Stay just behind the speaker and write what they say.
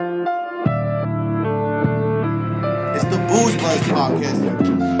It's the Booze Brothers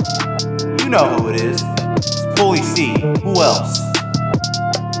podcast. You know who it is. It's Pulley C. Who else?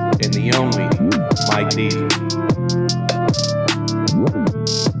 And the only Mike Diesel.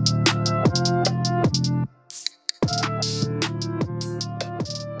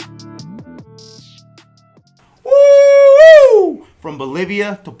 Woo! From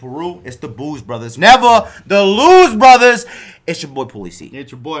Bolivia to Peru, it's the Booze Brothers. Never the Lose Brothers. It's your boy Pulley C.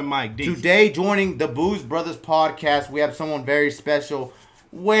 It's your boy Mike D. Today, joining the Booze Brothers podcast, we have someone very special,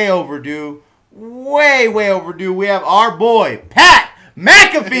 way overdue. We have our boy, Pat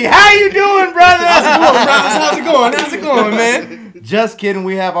McAfee. How you doing, brother? How's it going, man? Just kidding.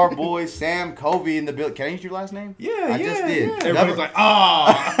 We have our boy, Sam Covey, in the building. Can I use your last name? I just did. Yeah. Everybody's like,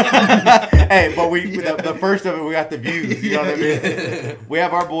 ah. Hey, but the first of it, we got the views. You know what I mean? We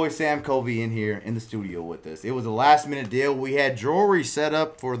have our boy Sam Covey in here in the studio with us. It was a last minute deal. We had jewelry set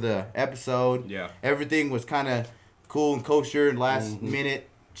up for the episode. Yeah. Everything was kind of cool and kosher, and last minute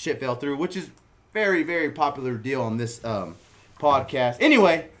shit fell through, which is very, very popular deal on this podcast.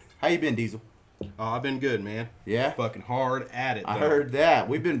 Anyway, how you been, Diesel? Oh, I've been good, man. Yeah? Fucking hard at it, though. I heard that.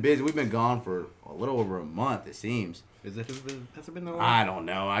 We've been busy. We've been gone for a little over a month, it seems. Has it been that long? I don't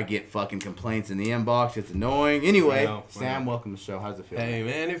know. I get fucking complaints in the inbox. It's annoying. Anyway, I know. Sam, welcome to the show. How's it feel? Hey,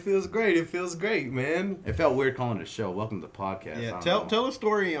 man, it feels great, man. It felt weird calling it a show. Welcome to the podcast. Yeah, I don't know. tell a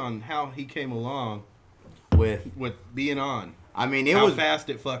story on how he came along with being on. I mean, How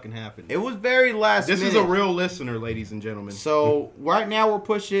fast it fucking happened. it was very last This minute. is a real listener, ladies and gentlemen. So right now we're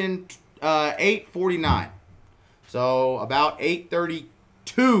pushing 8:49. So about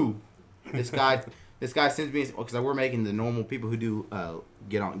 8:32, this guy sends me, because we're making the normal people who do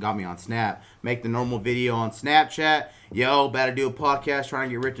got me on Snap, make the normal video on Snapchat. Yo, about to do a podcast, trying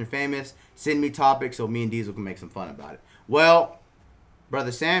to get rich and famous. Send me topics so me and Diesel can make some fun about it. Well,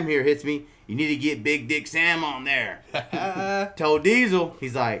 brother Sam here hits me. You need to get Big Dick Sam on there. Told Diesel,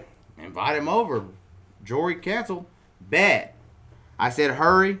 he's like, invite him over. Jewelry canceled. Bad. I said,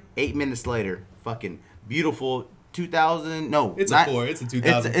 hurry. 8 minutes later, fucking beautiful 2000. No, It's a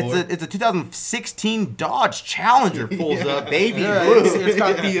 2004. It's a 2016 Dodge Challenger pulls up, baby. Yeah, blue. it's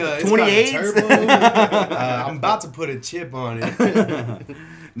got the 28s. turbo. I'm about to put a chip on it.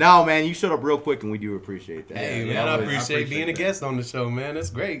 No, man, you showed up real quick, and we do appreciate that. Hey, Yeah, man, I that was- appreciate being a guest on the show, man. That's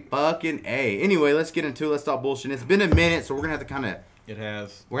great. Fucking A. Anyway, let's get into it. Let's stop bullshitting. It's been a minute, so we're going to have to kind of... It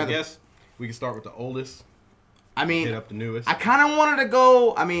has. We're I gonna- guess we can start with the oldest, I mean... hit up the newest. I kind of wanted to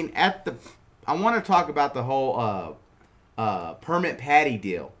go. I mean, I want to talk about the whole permit patty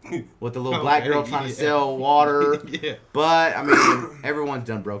deal with the little black girl trying to sell water. Yeah. But I mean, everyone's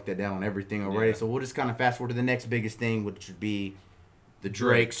done broke that down on everything already. Yeah. So we'll just kind of fast forward to the next biggest thing, which would be the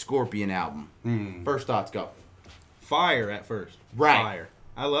Drake Scorpion album. First thoughts, go. Fire at first. Right. Fire.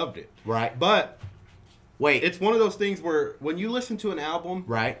 I loved it. Right. But Wait. it's one of those things where when you listen to an album,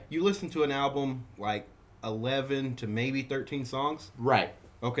 Right. you listen to an album like 11 to maybe 13 songs. Right.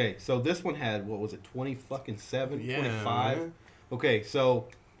 Okay, so this one had, what was it, 27, Yeah, 25? man. Okay, so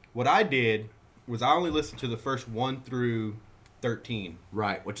what I did was I only listened to the first 1 through 13.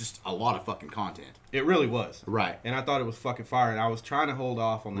 Right. Which is a lot of fucking content. It really was. Right. And I thought it was fucking fire, and I was trying to hold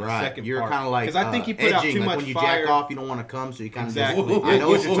off on that Right. second You're part. kind of like Because I think he put out edging, too like much when you fire. jack off, you don't want to come, so you kind of Exactly. I know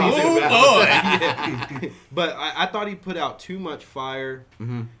what you're talking Ooh, about. boy. But I thought he put out too much fire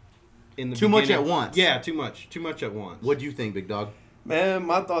in the Too much beginning. at once. Yeah, too much. Too much at once. What'd you think, big dog? Man,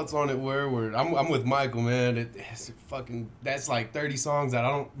 my thoughts on it were I'm with Michael, man. That's like 30 songs that I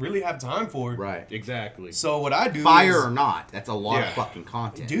don't really have time for. Right. Exactly. So what I do Fire is, or not, that's a lot of Yeah. fucking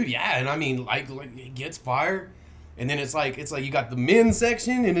content. dude, yeah, and I mean, like it gets fire, and then it's like you got the men's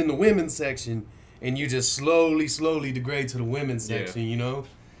section and then the women's section, and you just slowly degrade to the women's Yeah. section, you know,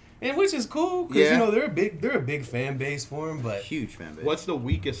 and which is cool because Yeah. you know they're a big fan base for him, but Huge fan base. What's the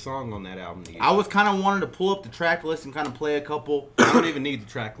weakest song on that album? to you? I was kind of wanting to pull up the track list and kind of play a couple. I don't even need the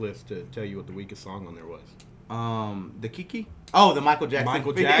track list to tell you what the weakest song on there was. The Kiki? Oh, the Michael Jackson.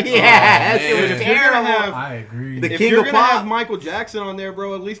 Michael Jackson. Yeah, that Oh, shit was man. If you're gonna terrible. have- I agree. The If King you're of gonna Pop. have Michael Jackson on there,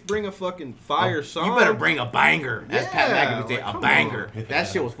 bro, at least bring a fucking fire song. You better bring a banger. As Pat Yeah, McAfee say, like, a come banger. on. That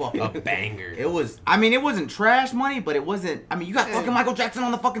shit was fucking a banger. It was. I mean, it wasn't trash money, but it wasn't. I mean, you got fucking Michael Jackson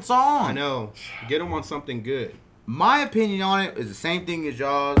on the fucking song. I know. Get him on something good. My opinion on it is the same thing as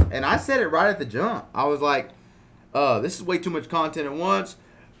y'all's, and I said it right at the jump. I was like, this is way too much content at once.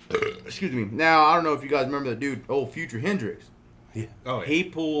 Excuse me. Now, I don't know if you guys remember the dude, old Future Hendrix. Oh, yeah. He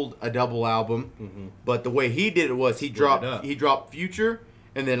pulled a double album, but the way he did it was he it dropped up. Future,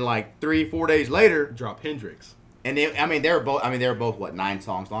 and then like 3-4 days later, Drop Hendrix. and they were both what 9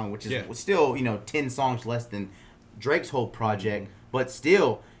 songs long, which is Yeah. still 10 songs less than Drake's whole project, but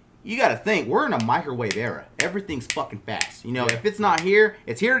still you got to think, we're in a microwave era. Everything's fucking fast. You know, if it's not here,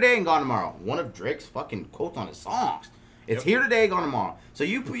 it's here today and gone tomorrow. One of Drake's fucking quotes on his songs. It's here today, gone tomorrow. So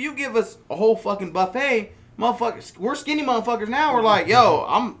you give us a whole fucking buffet, motherfuckers. We're skinny motherfuckers now. We're like, yo,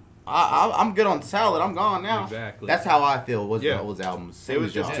 I'm good on salad. I'm gone now. Exactly. That's how I feel. Was albums. It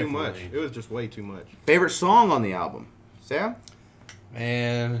was just y'all. too much. Definitely. It was just way too much. Favorite song on the album, Sam?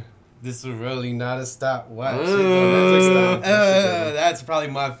 Man, this was really not a stopwatch. Uh, That's probably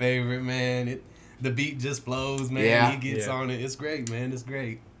my favorite, man. The beat just flows, man. Yeah. He gets on it. It's great, man. It's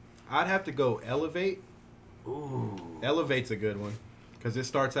great. I'd have to go Elevate. Ooh. Elevate's a good one because it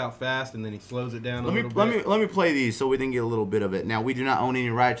starts out fast and then he slows it down a little bit. Let me play these so we can get a little bit of it. Now we do not own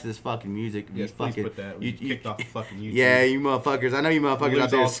any rights to this fucking music. Yes, You please fucking, put that. You kicked off the fucking YouTube. Yeah, you motherfuckers. I know you motherfuckers Lose out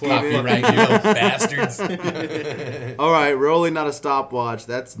there all scheming. Copyright, you little bastards. All right, rolling, not a stopwatch.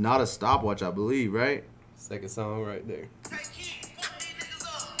 That's not a stopwatch, I believe, right? Second song right there.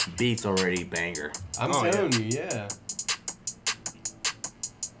 Beats already banger. I'm Oh, telling you, yeah.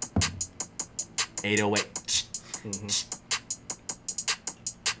 808.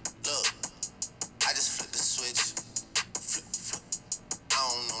 Look, I just flipped the switch. Flip. I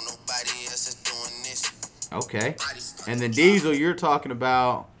don't know nobody else that's doing this. Okay. And then Diesel, you're talking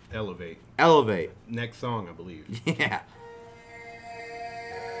about Elevate. Elevate. Next song, I believe. Yeah.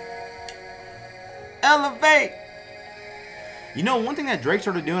 Elevate. You know, one thing that Drake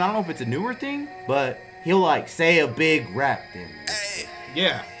started doing, I don't know if it's a newer thing, but he'll like say a big rap thing. Hey,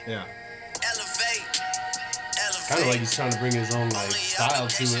 Yeah. elevate. Kind of like he's trying to bring his own like style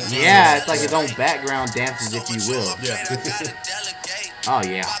to it. Yeah, it's like his own background dances, if you will. Yeah. Oh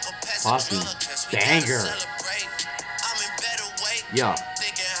yeah. Fucking banger. Yeah.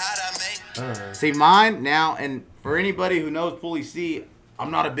 See, mine now, and for anybody who knows Pulley C,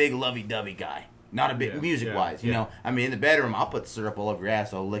 I'm not a big lovey-dovey guy. Not a big music-wise, you know. I mean, in the bedroom, I'll put syrup all over your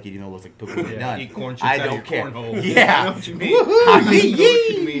ass, so I'll lick it, you know, it looks like poop when you're done. Eat corn chips I out of don't your care. cornhole. Yeah. I know what you mean. I I mean, know what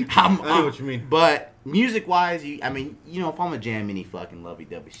you mean. I know what you mean. But music-wise, I mean, you know, if I'm gonna jam any fucking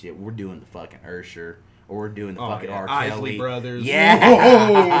lovey-dovey shit, we're doing the fucking Ursher, or we're doing the fucking R. Kelly. Isley Brothers. Yeah.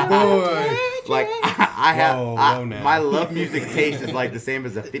 Oh boy. Like I have Whoa, now. my love music taste is like the same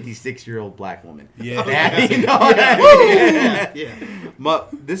as a 56-year-old black woman. Yeah. That, you know what I mean? Yeah.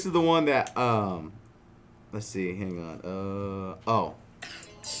 This is the one that let's see, hang on.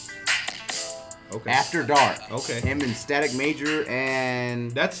 Okay. After Dark. Okay. Him and Static Major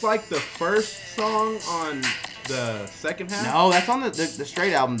and That's like the first song on the second half? no, that's on the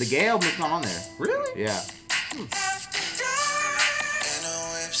straight album. The gay album is not on there. Really? Yeah.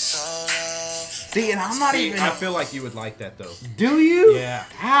 See, and I'm not even. I feel like you would like that though. Do you? Yeah.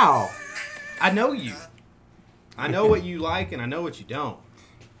 How? I know you. I know what you like and I know what you don't.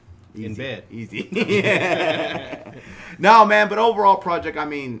 In bed. Easy. Yeah. No, man, but overall project, I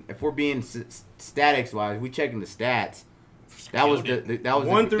mean, if we're being statics wise, we checking the stats. That was that was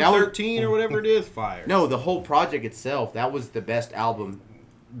 1 through that was- 13 or whatever it is, fire. No, the whole project itself, that was the best album.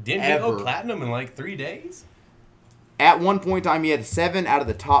 Didn't he go Ever. platinum in like 3 days? At one point in time, he had 7 out of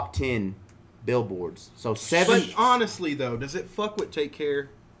the top 10 billboards. So 7. But honestly though, does it fuck with Take Care?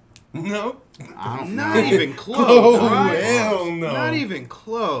 No. I don't Not know. even close, Oh, right? hell no. Not even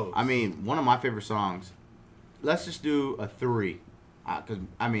close. I mean, one of my favorite songs. Let's just do a 3. Because,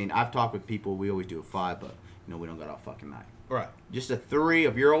 I mean, I've talked with people, we always do a 5, but, you know, we don't got all fucking night. Right. Just a 3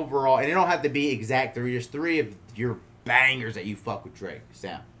 of your overall, and it don't have to be exact 3, just 3 of your bangers that you fuck with Drake.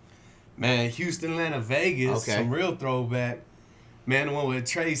 Sam. Man, Houston, Atlanta, Vegas. Okay. Some real throwback. Man, the one with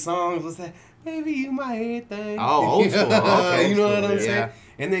Trey Songz. What's that? Baby, you my everything. Oh, old school. Okay. You know what I'm Yeah. saying?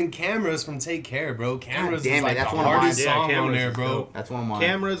 And then Cameras from Take Care, bro. Cameras damn is it, like that's the one of mine. hardest Yeah, song on Cameras there, is bro. dope. That's one of mine.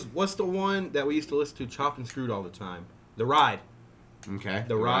 Cameras, what's the one that we used to listen to chopped and screwed all the time? The Ride. Okay.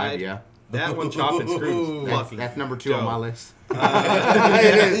 The Ride. Yeah. That one chopped and screwed. That's number 2 on my dope. list.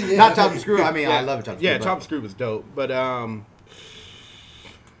 Not Chop and Screw. I mean, I love it. Chop and Screw. Yeah, but- Chop and Screw was dope. But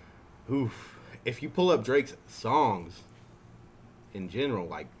if you pull up Drake's songs in general,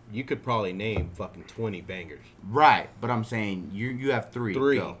 like you could probably name fucking 20 bangers. Right, but I'm saying you have 3.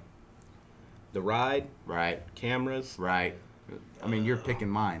 3. Go. The Ride, Right. Cameras. Right. I mean, you're picking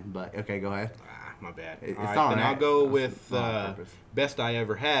mine, but okay, go ahead. My bad. It's All right, not on then I'll that. go It's with not on purpose. Best I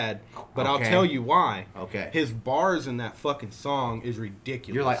Ever Had, but I'll Okay. tell you why. Okay. His bars in that fucking song is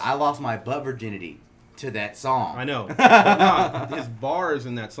ridiculous. You're like, I lost my butt virginity to that song. I know. But no, his bars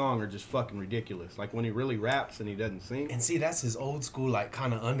in that song are just fucking ridiculous. Like when he really raps and he doesn't sing. And see, that's his old school, like,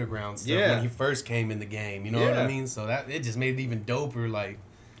 kind of underground stuff Yeah. when he first came in the game. You know what I Yeah. mean? So that it just made it even doper. Like,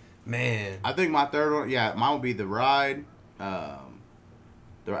 man. I think my third one, yeah, mine would be The Ride.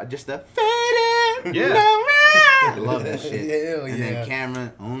 Just the fading. Yeah. No I love that shit. Hell and yeah. then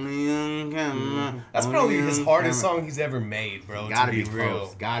Cameron, only on camera. That's only probably his on hardest camera. song he's ever made, bro. Gotta to be be close.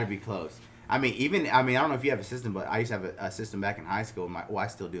 real. Gotta be close. I mean, I don't know if you have a system, but I used to have a system back in high school. I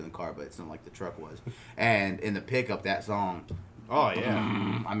still do in the car, but it's not like the truck was. And in the pickup, that song, Oh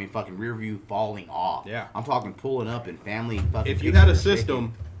yeah. I mean, fucking rear view falling off. Yeah. I'm talking pulling up and family fucking. If you had a pictures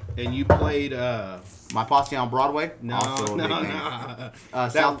system and you played My Posse on Broadway. no, also a no, big thing. no.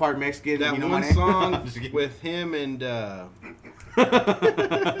 South Park Mexican. That you know one my name? song Just kidding. with him and Hell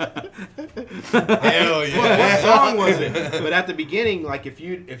yeah. what song was it? But at the beginning, like if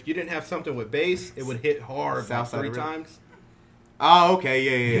you didn't have something with bass, it would hit hard like Southside 3 of Rhythm. times. Oh, okay,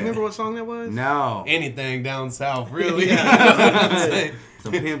 yeah. You remember what song that was? No. Anything down south, really. Yeah.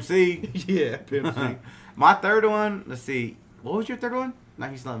 Some Pimp C. Yeah, Pimp C. My third one, let's see. What was your third one? Not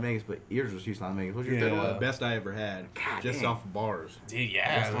Houston, Not Vegas, but yours was Houston, Not Vegas. What was your third Yeah. one? Best I ever had. God Just damn. off of bars. Dude,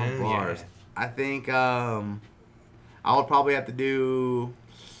 yeah, Best on man. bars. Yeah. I think I would probably have to do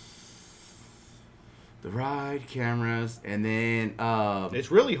the ride, cameras, and then It's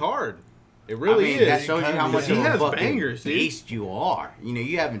really hard. It really is. That shows you how much He of a has fucking bangers, dude. beast you are. You know,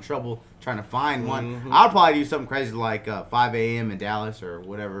 you having trouble trying to find one. Mhm. I would probably do something crazy like 5 a.m. in Dallas or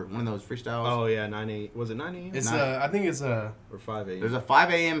whatever, one of those freestyles. Oh yeah, 9 a.m. Was it 9 a.m. It's Nah. I think it's or 5 a.m.? There's a 5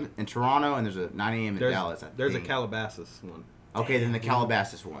 a.m. in Toronto and there's a 9 a.m. in Dallas. I There's a think. Calabasas one. Okay, then the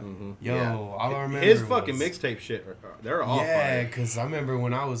Calabasas one. Mhm. yo, Yeah. all I remember His fucking was- mixtape shit, they're all Yeah, fire. because I remember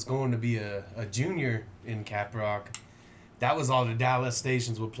when I was going to be a junior in Cap Rock, that was all the Dallas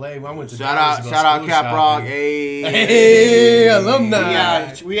stations would play. I went to Shout Dallas out, to go shout out, school Cap Rock. shopping. Hey, Hey,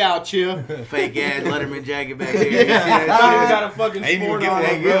 alumni. We out, chill. Fake ass Letterman jacket back there. Yeah, got a fucking Ain't even sport give on,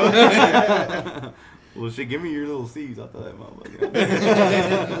 it bro. bro. Well, shit, give me your little C's. I thought that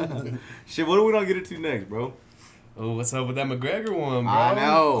motherfucker. Shit, what are we gonna get into next, bro? Oh, what's up with that McGregor one, bro? I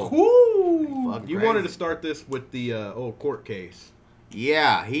know. Woo. Fuck You crazy. wanted to start this with the old court case.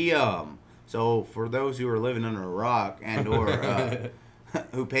 Yeah, he So for those who are living under a rock and or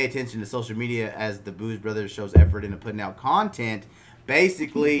who pay attention to social media as the Booze Brothers shows effort into putting out content,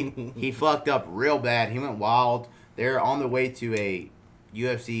 basically he fucked up real bad. He went wild. They're on the way to a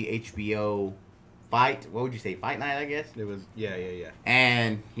UFC HBO fight. What would you say? Fight night, I guess. It was yeah.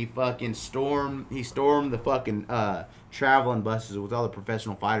 And he fucking stormed the fucking traveling buses with all the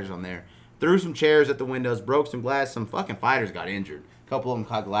professional fighters on there. Threw some chairs at the windows, broke some glass. Some fucking fighters got injured. A couple of them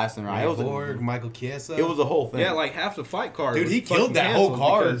caught glass in their eye. Michael Chiesa. It was a whole thing. Yeah, like half the fight card. Dude, was he fucking killed that whole canceled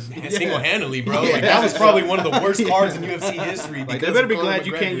card because- single-handedly, bro. Yeah. Like, that was probably one of the worst cards in UFC history. Like, because they better of be Conor glad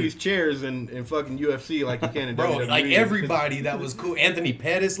you can't McGregor. use chairs in fucking UFC like you can in Bro, WWE. like everybody that was cool. Anthony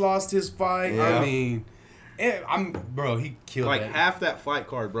Pettis lost his fight. Yeah. I mean, bro, he killed Like that. half that fight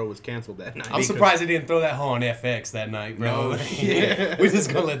card, bro, was canceled that night. I'm surprised they didn't throw that hoe on FX that night, bro. No shit. We're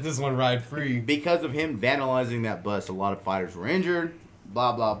just gonna let this one ride free. Because of him vandalizing that bus, a lot of fighters were injured.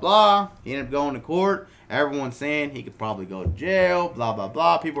 Blah, blah, blah. He ended up going to court. Everyone's saying he could probably go to jail. Blah, blah,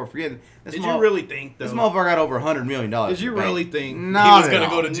 blah. People are forgetting. Did you really think though? This motherfucker got over $100 million. Did you really think No, He was gonna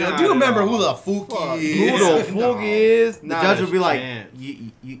go to jail. Not Do you at remember all. who the Fuki Fuck. is? Who the fuck No. is? The Not judge a will be like, chance.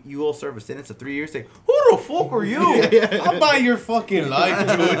 you will serve a sentence of 3 years. Say, who the fuck are you? I'll buy your fucking life,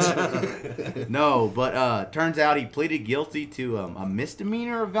 George. No, but turns out he pleaded guilty to a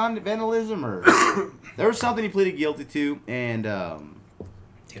misdemeanor of vandalism, or there was something he pleaded guilty to, and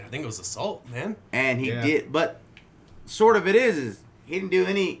Dude, I think it was assault, man. he Yeah. did. But sort of it is he didn't do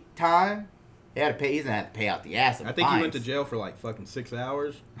any time. He had to pay. He's gonna have to pay out the ass. Of I think he went to fines. jail for like fucking 6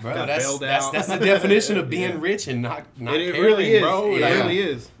 hours. Bro, got that's bailed out. the definition of being rich and not It caring, really is. bro. It Like, really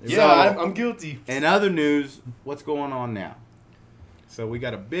is. Yeah, So- I'm guilty. In other news, what's going on now? So we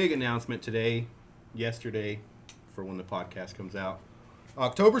got a big announcement yesterday, for when the podcast comes out.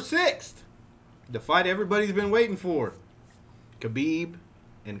 October 6th, the fight everybody's been waiting for. Khabib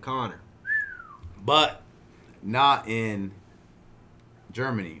and Conor. But not in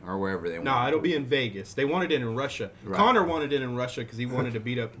Germany or wherever they want. No, it'll be in Vegas. They wanted it in Russia. Right. Conor wanted it in Russia because he wanted to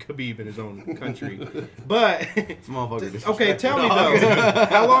beat up Khabib in his own country. But This motherfucker okay, tell me disrespectful though, dog.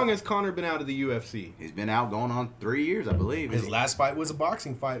 how long has Conor been out of the UFC? He's been out going on 3 years, I believe. His last fight was a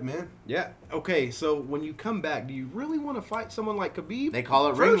boxing fight, man. Yeah. Okay, so when you come back, do you really want to fight someone like Khabib? They call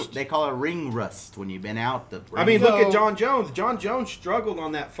it first? ring rust when you've been out. I mean, look No. at John Jones. John Jones struggled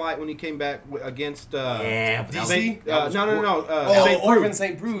on that fight when he came back against. Yeah, but that was- Saint, that was no. Oh, Saint Preux. Orvin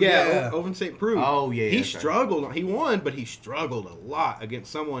St. Preux, Yeah, yeah. Ovin St. Preux. Oh, yeah, He that's right. struggled. He won, but he struggled a lot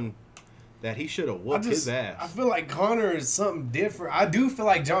against someone that he should have whooped his I ass. feel like Conor is something different. I do feel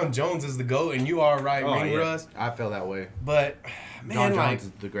like John Jones is the GOAT, and you are right, Oh, Ring yeah. Rust. I feel that way. But, man, John like, Jones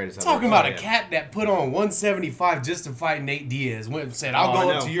is the greatest. I've talking ever about seen. a cat that put on 175 just to fight Nate Diaz. Went and said, I'll Oh, I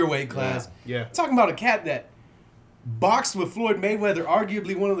go know. up to your weight class. Yeah. Talking about a cat that boxed with Floyd Mayweather,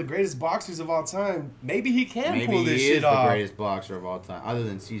 arguably one of the greatest boxers of all time. Maybe he can Maybe pull this he shit is off. the greatest boxer of all time, other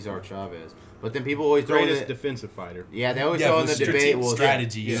than Cesar Chavez. But then people always throw Greatest in defensive fighter. yeah, they always Yeah, throw in for the debate. strategic Well,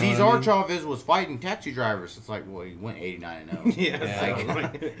 strategy, you know Cesar what I mean? Chavez was fighting taxi drivers. It's like, well, he went 89-0. Yeah.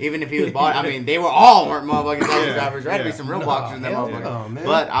 Like, even if he was bought, I mean, they were all weren't motherfucking taxi Yeah, drivers. There had to be yeah. some real Nah, boxers in that hell motherfucker. no, man.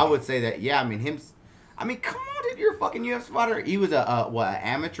 But I would say that, yeah, I mean, come on, dude, you're a fucking UFC fighter. He was an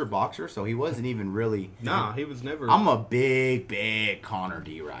amateur boxer, so he wasn't even really. Nah, he was never. I'm a big Connor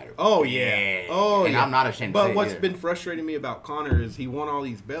D rider. Oh yeah. Big. Oh and yeah. I'm not ashamed to But say what's it either. been frustrating me about Connor is he won all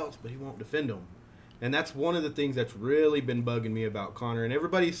these belts, but he won't defend them. And that's one of the things that's really been bugging me about Connor. And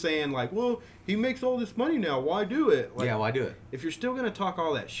everybody's saying like, well, he makes all this money now. Why do it? Like, yeah, why do it? if you're still gonna talk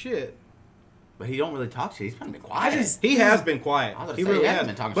all that shit, But he don't really talk shit. He's kind of been quiet. he has been quiet. I was gonna He say, really he hasn't has.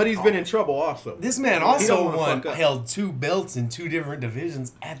 been talking But shit he's at been all. in trouble also. This man He also don't wanna fuck up. held 2 belts in 2 different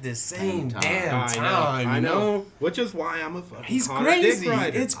divisions at the same time. damn time. I you know. Which is why I'm a fucking He's Conor crazy. dick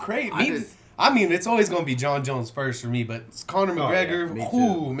rider. It's crazy. I I mean, it's always gonna be John Jones first for me, but it's Conor Oh, yeah, McGregor. me too.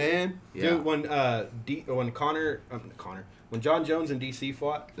 Ooh, man. Yeah. Dude, when John Jones and DC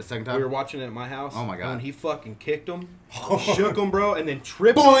fought, The second we time? were watching it at my house. Oh, my God. When he fucking kicked him, shook him, bro, and then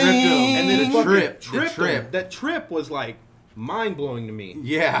tripped him, Boing! and then The fucking trip, the tripped trip. him. That trip was like mind blowing to me.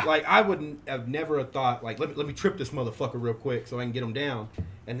 Yeah. Like I wouldn't have never thought like let me trip this motherfucker real quick so I can get him down,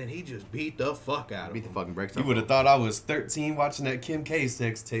 and then he just beat the fuck out of Beat the him. fucking brakes You off. would have thought I was 13 watching that Kim K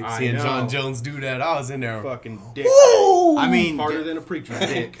sex tape, I seeing know. John Jones do that. I was in there. Fucking dick, I mean, harder than a preacher's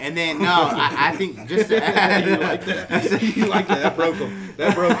dick. and then no, I think just to You add, like that? You like that? That broke him.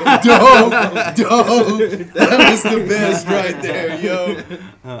 That broke him. Dope. That was the best right there, yo.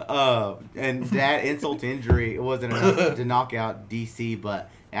 and that insult to injury, it wasn't enough to knock out DC, but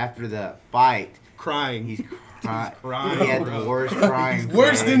after the fight, Crying. he's crying. crying, He had the bro. worst crying.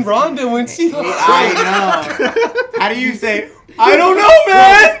 Worse face. than Ronda when she. I know. How do you say? I don't know,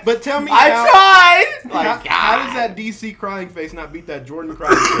 man. But tell me, I tried. How, Like, how God. does that DC crying face not beat that Jordan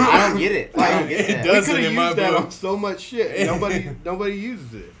crying face? I don't get it. I don't get It that. does. We could have in my used that book. on so much shit. Nobody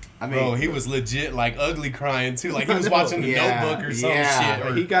uses it. I mean, Bro, he was legit like ugly crying too. Like he was I know. watching the Yeah, Notebook or some yeah. shit.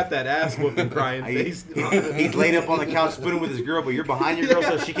 Or, He got that ass whooping crying face. he's laid up on the couch spooning with his girl, but you're behind your girl,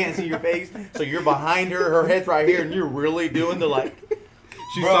 so she can't see your face. So you're behind her, her head's right here, and you're really doing the like.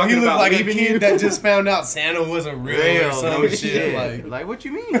 She's bro, he talking looked about like a leaving kid you. that just found out Santa wasn't real, or some no shit. Like what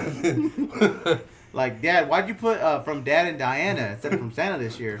you mean? Like, Dad, why'd you put from Dad and Diana instead of from Santa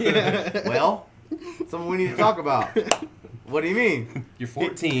this year? Well, something we need to talk about. What do you mean? You're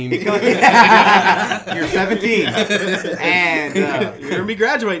 14. You're 17, and You're gonna be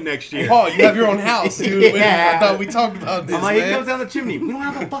graduating next year. Paul, you have your own house, dude. Yeah. I thought we talked about this, I'm like, he man. comes down the chimney. We don't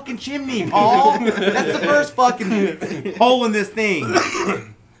have a fucking chimney, Paul. That's the first fucking hole in this thing.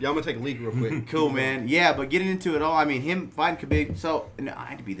 Yeah, I'm gonna take a leak real quick. Cool, man. Yeah, but getting into it all, I mean, him fighting Khabib. So, no, I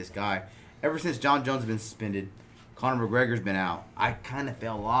had to be this guy. Ever since John Jones has been suspended, Conor McGregor's been out. I kind of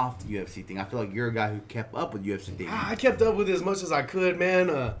fell off the UFC thing. I feel like you're a guy who kept up with UFC thing. I kept up with it as much as I could, man.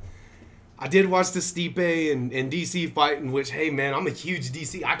 I did watch the Stipe and DC fight, in which, hey, man, I'm a huge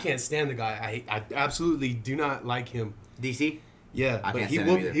DC. I can't stand the guy. I absolutely do not like him. DC, Yeah, I but can't he stand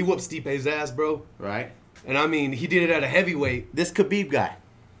him whooped either. he whooped Stipe's ass, bro. right? And I mean, he did it at a heavyweight. This Khabib guy,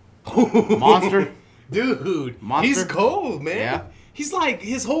 monster. Dude, Monster? he's cold, man. Yeah. He's like,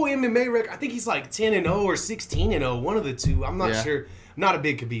 his whole MMA record, I think he's like 10-0 or 16-0, one of the two. I'm not Yeah. sure. I'm not a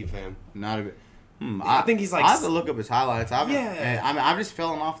big Khabib fan. Not a bit. I think he's like- I have to look up his highlights. Yeah. I'm just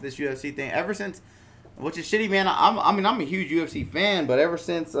falling off this UFC thing ever since, which is shitty, man. I'm a huge UFC fan, but ever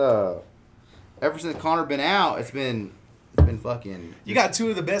since Conor been out, it's been fucking. You got two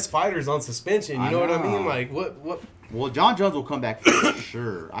of the best fighters on suspension. You I know what I know. mean? Like, what? Well, John Jones will come back for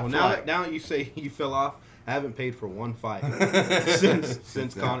sure. I Well, feel now like, now you say you fell off. I haven't paid for one fight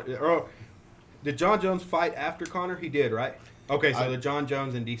since Conor. Or, did John Jones fight after Conor? He did, right? Okay, so the John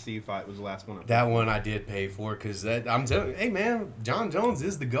Jones and DC fight was the last one. That one I did pay for because I'm telling you, hey man, John Jones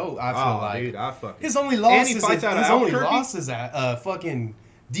is the GOAT. I feel like dude, I fucking. his only And loss he is fights out of his only Albuquerque? loss is at fucking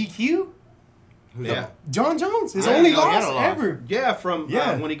DQ. Yeah, John Jones, his I only didn't know he had loss a loss. ever. yeah, from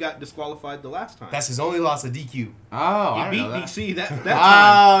Yeah. when he got disqualified the last time. That's his only loss at DQ. oh, I he didn't beat know that. DC that Oh,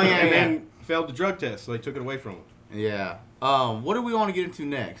 time. yeah, and yeah. then failed the drug test, so they took it away from him. Yeah. What do we want to get into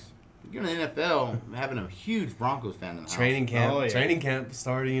next? You're in the NFL, having a huge Broncos fan in the house. Training camp, Oh, yeah. training camp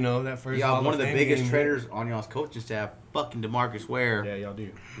started. You know that first. Yeah, Hall one of the Fame biggest game. traders on y'all's coaching staff, fucking DeMarcus Ware. Yeah, y'all do.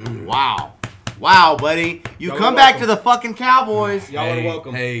 Wow. Wow, buddy. You Y'all come are back welcome. to the fucking Cowboys. Y'all Hey, are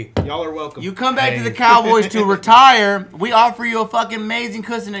welcome. Hey, Y'all are welcome. You come back to Hey. the Cowboys to retire. We offer you a fucking amazing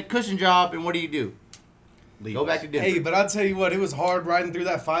cushion job, and what do? leave Go us. back to Denver. Hey, but I'll tell you what, it was hard riding through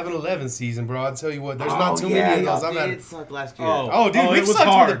that 5-11 season, bro. I'll tell you what, there's not too many of those. I've had. It sucked last year. Oh, dude, it we've was sucked for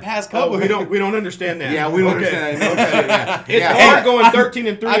hard. the past couple. We don't understand that. Yeah, we don't Okay. understand that. No shit, yeah. It's Yeah. hard going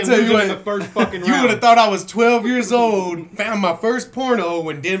 13-3 I and tell you losing what, in the first fucking You round. would have thought I was 12 years old, found my first porno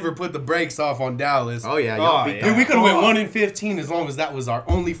when Denver put the brakes off on Dallas. Oh yeah, y'all Oh, beat yeah. them. Dude, we could have went 1-15 as long as that was our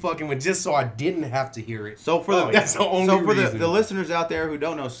only fucking win, just so I didn't have to hear it. So for the That's the only so for reason. the listeners out there who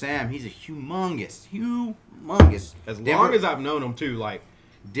don't know Sam, he's a humongous. As long Denver, as I've known him too, like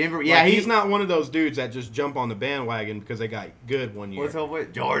Denver, yeah, he's not one of those dudes that just jump on the bandwagon because they got good one year. What's up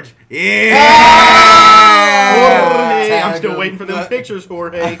with George? Yeah. Jorge, I'm Tag still him. waiting for them pictures,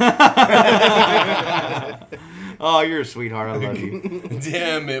 Jorge. Oh, you're a sweetheart. I love you.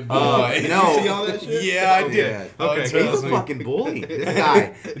 Damn it, boy. No. See all that shit? Yeah, I Oh, did. yeah. Okay. trust He's a me. fucking bully.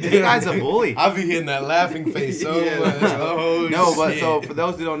 This guy's a bully. I'll be hitting that laughing face so Yeah. much. Oh, No, but shit. so for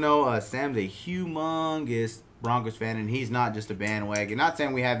those who don't know, Sam's a humongous Broncos fan, and he's not just a bandwagon. Not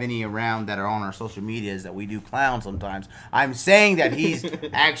saying we have any around that are on our social medias that we do clown sometimes. I'm saying that he's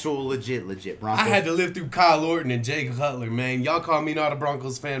actual legit Broncos. I had to live through Kyle Orton and Jake Cutler, man. Y'all call me not a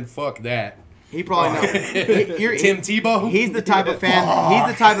Broncos fan? Fuck that. He probably knows. Tim Tebow? He's the type of fan.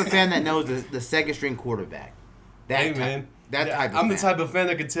 He's the type of fan that knows the second string quarterback. Hey, man. That type. Of I'm the fan. type of fan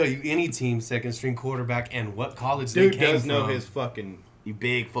that could tell you any team's second string quarterback and what college Dude they came does from. know his fucking You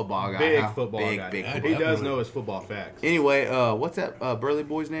big football guy. big huh? football big, guy. Big I football He guy. does know his football facts. Anyway, what's that Burley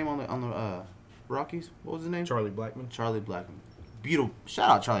boy's name on the Rockies? What was his name? Charlie Blackman. Charlie Blackman. Beautiful. Shout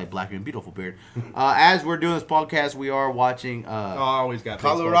out Charlie Blackman. Beautiful beard. As we're doing this podcast, we are watching. Oh, I always got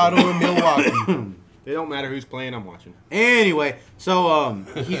Colorado baseball. and Milwaukee. It don't matter who's playing. I'm watching. Anyway, so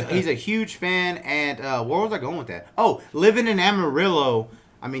he's a huge fan, and where was I going with that? Oh, living in Amarillo.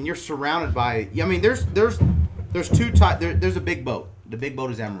 I mean, you're surrounded by. I mean, there's two types. There's a big boat. The big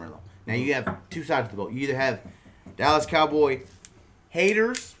boat is Amarillo. Now you have two sides of the boat. You either have Dallas Cowboy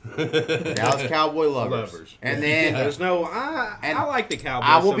haters, Dallas Cowboy lovers, and then There's no. I like the Cowboys.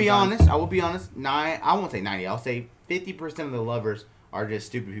 I will be sometimes. honest. I will be honest. I won't say 90. I'll say 50% of the lovers are just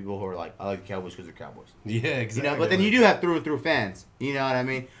stupid people who are like, I like the Cowboys because they're Cowboys. Yeah, You exactly. know, but then you do have through and through fans. You know what I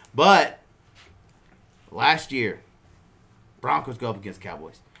mean? But last year, Broncos go up against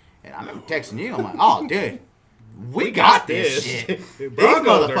Cowboys, and I'm texting you. I'm like, oh, dude, we got this shit. These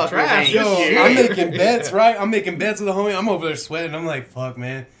Broncos are motherfuckers trash ain't this Yo, year. I'm making bets, right? I'm making bets with the homie. I'm over there sweating. I'm like, fuck,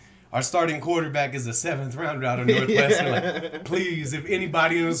 man. Our starting quarterback is a 7th rounder out of Northwestern. Like, please, if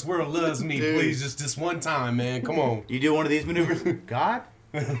anybody in this world loves me, Dude. please, just this one time, man. Come on. You do one of these maneuvers, God.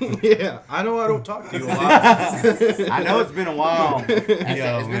 Yeah, I know I don't talk to you a lot. I know it's been a while. It's been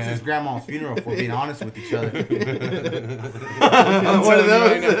man. since Grandma's funeral. If we're being honest with each other. I'm One of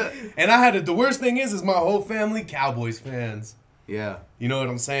telling you those. right now. And I had the worst thing is my whole family Cowboys fans. Yeah. You know what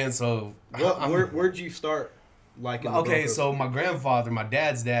I'm saying? So, Where'd you start? Like okay, so my grandfather, my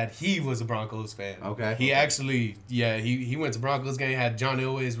dad's dad, he was a Broncos fan. Okay. He actually, he went to Broncos game, had John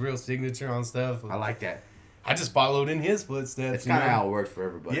Elway's real signature on stuff. I like that. I just followed in his footsteps. It's kind of how it works for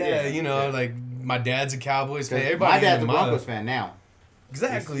everybody. Yeah, you know, like my dad's a Cowboys fan. Everybody My dad's a in my- Broncos fan now.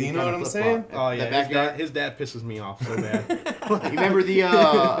 Exactly, He you know kinda what I'm flip-flop. saying? Oh yeah, The back his dad pisses me off so bad. You remember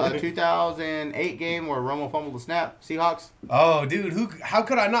the 2008 game where Romo fumbled the snap? Seahawks? Oh, dude, how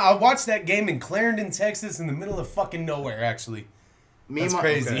could I not? I watched that game in Clarendon, Texas, in the middle of fucking nowhere. Actually, That's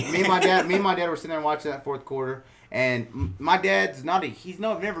crazy. Me and my dad were sitting there watching that fourth quarter, and my dad's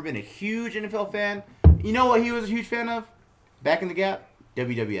never been a huge NFL fan. You know what he was a huge fan of? Back in the Gap,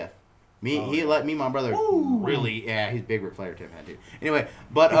 WWF. He let me and my brother really, he's big Ric Flair fan dude. Anyway,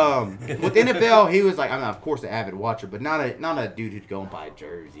 but with NFL, he was like, I'm of course an avid watcher, but not a dude who'd go and buy a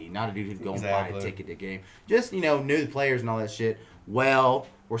jersey, not a dude who'd go and buy a ticket to game. Just knew the players and all that shit. Well,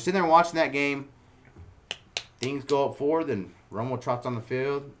 we're sitting there watching that game. Things go up forward, then Romo trots on the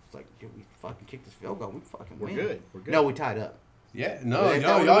field. It's like, dude, we fucking kicked this field goal. We fucking We're win. good. No, we tied up. yeah, no,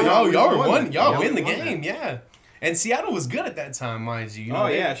 Yeah, y'all won. won. Y'all Yeah, win we the won game, yeah. And Seattle was good at that time, mind you. You know, Oh,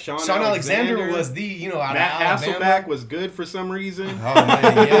 yeah, Sean Alexander Alexander was the out Matt of Alabama. Hasselbeck was good for some reason. Oh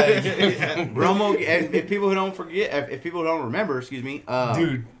man, yeah. Romo, if people who don't forget, if people who don't remember, excuse me,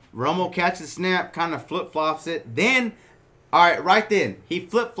 Dude. Romo catches the snap, kind of flip flops it. Then, all right then, he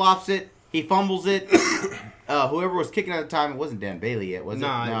flip flops it, he fumbles it. Whoever was kicking at the time, it wasn't Dan Bailey yet, was it?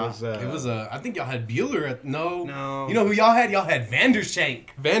 Nah, No. it was. It was I think y'all had Bueller at no. No. You know who y'all had? Y'all had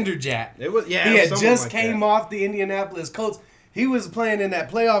Vanderjack. It was. Yeah, He it was had someone just like came that. off the Indianapolis Colts. He was playing in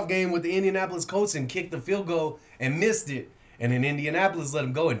that playoff game with the Indianapolis Colts and kicked the field goal and missed it. And then Indianapolis let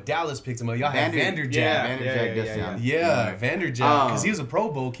him go and Dallas picked him up. Y'all had Vanderjack. Yeah. Vanderjack. Vanderjack, because he was a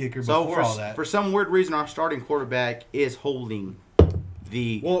Pro Bowl kicker So before all that. for some weird reason, our starting quarterback is holding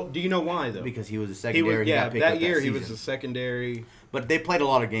Well, do you know why though? because he was a he secondary. was, he yeah, got picked up that year he season. was a secondary. But they played a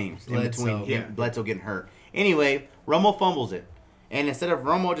lot of games in Bledsoe. between him, Yeah. Bledsoe getting hurt. Anyway, Romo fumbles it. And instead of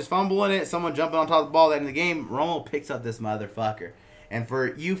Romo just fumbling it, someone jumping on top of the ball that in the game, Romo picks up this motherfucker. And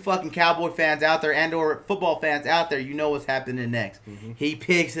for you fucking Cowboy fans out there and or football fans out there, you know what's happening next. He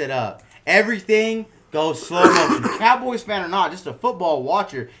picks it up. Everything goes slow motion. Cowboys fan or not, just a football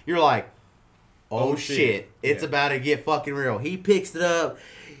watcher, you're like, oh shit, it's Yeah. about to get fucking real. He picks it up.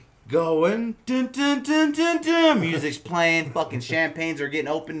 Going, dun, dun, dun, dun, dun. Music's playing, fucking champagnes are getting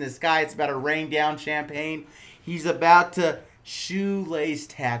open in the sky. It's about to rain down champagne. He's about to shoelace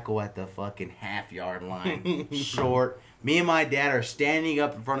tackle at the fucking half-yard line. Short. Me and my dad are standing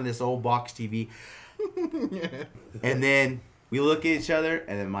up in front of this old box TV. And then we look at each other,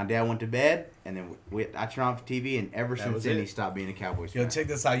 and then my dad went to bed, and then I turned off the TV, and ever since was then, it. he stopped being a Cowboys Yo, fan. check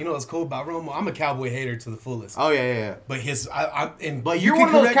this out. You know what's cool about Romo? I'm a Cowboy hater to the fullest. Oh, yeah. But But you you're can one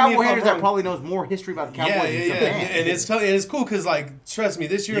of those correct me if Cowboy I'm haters that wrong. probably knows more history about the Cowboys than some fans. And it's cool because, like, trust me,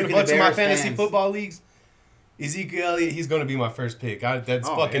 this year You in a can bunch of my embarrass fantasy fans. football leagues, Ezekiel Elliott, he's going to be my first pick.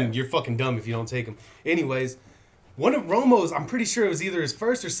 You're fucking dumb if you don't take him. Anyways, one of Romo's, I'm pretty sure it was either his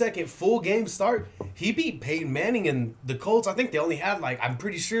first or second full game start. He beat Peyton Manning and the Colts. I think they only had, like, I'm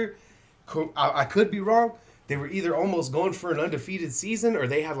pretty sure, I could be wrong. They were either almost going for an undefeated season or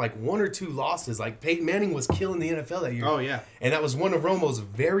they had like one or two losses. Like Peyton Manning was killing the NFL that year. Oh, yeah. And that was one of Romo's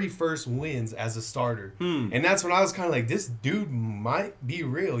very first wins as a starter. And that's when I was kind of like, this dude might be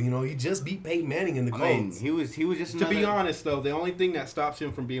real. You know, he just beat Peyton Manning in the I mean, Colts. he was just To be another- honest, though, the only thing that stops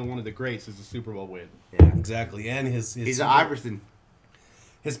him from being one of the greats is the Super Bowl win. Yeah. Exactly. And his He's an Iverson.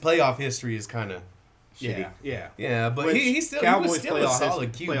 his playoff history is kind of Shitty. yeah, but Which he was still a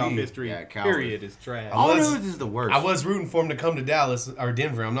solid QB. playoff history, Yeah, Cowboys. period, is trash. I All was- news is the worst. I was rooting for him to come to Dallas or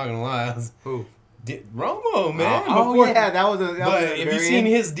Denver. I'm not gonna lie. Who? Romo, man. Oh, before- yeah, that was a. That But was a if very you've seen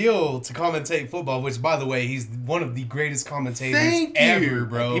his deal to commentate football, which by the way, he's one of the greatest commentators Thank ever, you.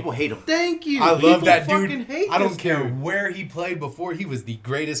 bro. people hate him. Thank you. I love People that fucking dude. hate I don't this care dude. where he played before. He was the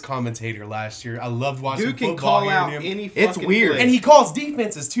greatest commentator last year. I loved watching Dude can football. call out hearing him. any It's fucking weird. play. And he calls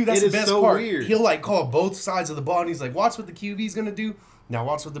defenses too. That's It the is best so part. weird. He'll like call both sides of the ball, and he's like, "Watch what the QB's gonna do. Now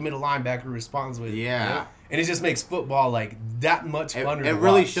watch what the middle linebacker responds with." Yeah. And it just makes football like that much It, funner. it to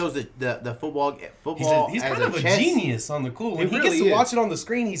really watch. shows that the football He's as kind of a chess. genius on the cool. When He he really gets to is. watch it on the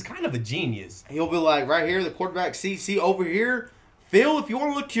screen, he's kind of a genius. He'll be like right here, the quarterback. See over here. Phil, if you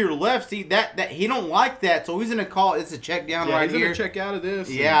want to look to your left, see that he don't like that, so he's gonna call. It's a check down Yeah, right he's here. gonna check out of this.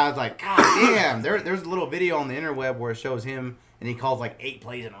 Yeah, I was like, God damn. There's a little video on the interweb where it shows him and he calls like 8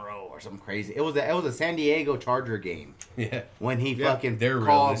 plays in a row or something crazy. It was a San Diego Charger game Yeah, when he Yeah, fucking they're real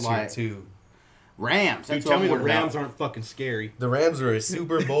called this year like too. Rams. Dude, That's tell what me I'm the worried Rams about. aren't fucking scary. The Rams are a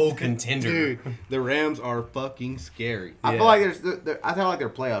Super Bowl contender. Dude, the Rams are fucking scary. I Yeah. feel like I feel like they're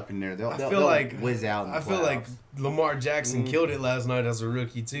playoff in there. They'll feel like whiz out. In the I feel like playoffs. Lamar Jackson killed it last night as a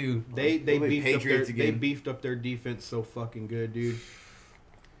rookie too. They They'll be beefed up Patriots they again. beefed up their defense so fucking good, dude.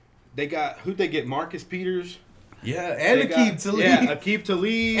 They got who'd they get? Marcus Peters. Yeah, and They Akeem got- Talib. Yeah, Akeem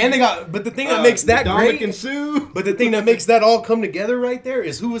Talib. And they got, but the thing that makes that Dominic great, and Sue. but the thing that makes that all come together right there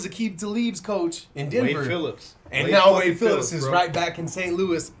is who was Akeem Talib's coach in Denver. Wade Phillips. And now Wade fucking Phillips is bro. right back in St.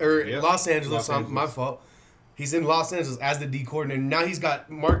 Louis or Yep. Los Angeles. Los Angeles. My fault. He's in Los Angeles as the D coordinator. Now he's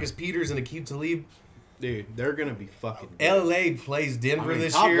got Marcus Peters and Akeem Talib. Dude, they're gonna be fucking good. LA plays Denver I mean,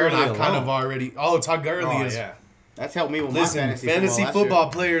 this Todd year, and Gurley I've kind alone. of already. Oh, Todd Gurley Oh, is. yeah. that's helped me with Listen, my fantasy last football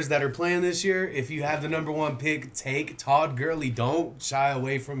year. players that are playing this year, if you have the number one pick, take Todd Gurley. Don't shy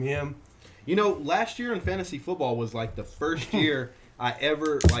away from him. You know, last year in fantasy football was like the first year I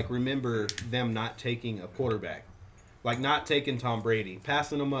ever like remember them not taking a quarterback. Like not taking Tom Brady,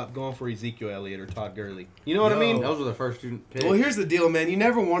 passing them up, going for Ezekiel Elliott or Todd Gurley. You know what I mean? Those were the first two picks. Well, here's the deal, man. You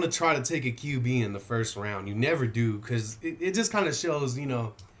never want to try to take a QB in the first round. You never do, because it just kind of shows,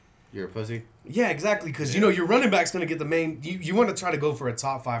 You're a pussy. Yeah, exactly. Because your running back's going to get the main. You want to try to go for a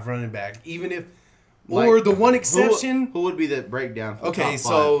top 5 running back, even if, or Like, the one exception. Who would be the breakdown? For Okay, the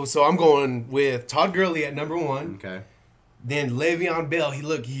top so I'm going with Todd Gurley at number 1. five? Okay. Then Le'Veon Bell.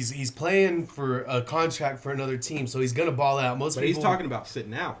 He's playing for a contract for another team, so he's gonna ball out. Most But people he's talking about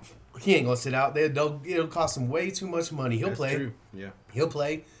sitting out. he ain't gonna sit out there. It'll cost him way too much money. He'll That's play. true. Yeah. He'll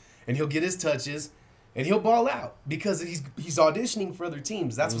play, and he'll get his touches, and he'll ball out because he's auditioning for other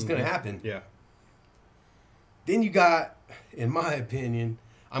teams. That's what's gonna happen. Yeah. Then you got, in my opinion,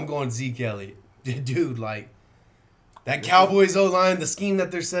 I'm going Zeke Elliott. Dude, like, that Cowboys O-line, the scheme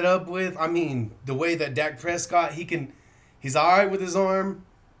that they're set up with, I mean, the way that Dak Prescott, he's all right with his arm,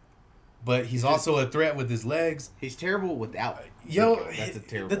 but he's also a threat with his legs. He's terrible without it. Yo, That's a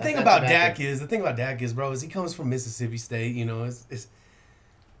terrible. the thing that's about a bad Dak thing. is, bro, is he comes from Mississippi State,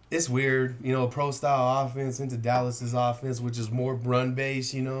 it's weird, pro style offense into Dallas's offense, which is more run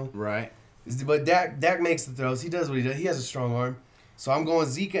based, Right. But Dak makes the throws. He does what he does. He has a strong arm. So I'm going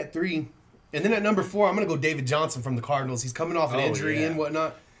Zeke at 3. And then at number 4, I'm going to go David Johnson from the Cardinals. He's coming off an injury and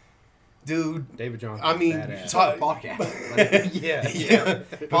whatnot. Dude, David Johnson. I mean, Podcast. yeah.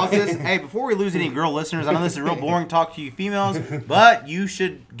 Pause this. Hey, before we lose any girl listeners, I know this is real boring talk to you females, but you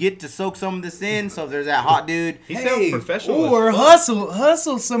should get to soak some of this in. So if there's that hot dude, He sounds professional. Or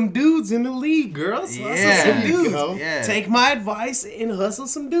hustle some dudes in the league, girls. Yeah. Hustle some dudes. Yeah. Take my advice and hustle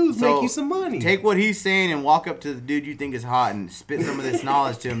some dudes. So, make you some money. take what he's saying and walk up to the dude you think is hot and spit some of this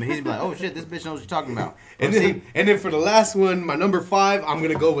knowledge to him, and he's gonna be like, "Oh shit, this bitch knows what you're talking about." And then for the last one, my number 5, I'm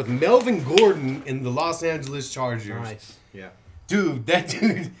gonna go with Melvin Gordon in the Los Angeles Chargers. Nice. Yeah. Dude, that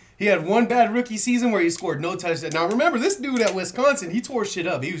dude, he had one bad rookie season where he scored no touchdowns. Now remember, this dude at Wisconsin, he tore shit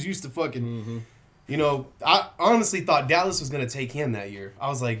up. He was used to fucking, I honestly thought Dallas was gonna take him that year. I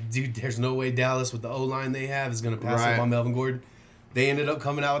was like, dude, there's no way Dallas with the O-line they have is gonna pass up on Melvin Gordon. They ended up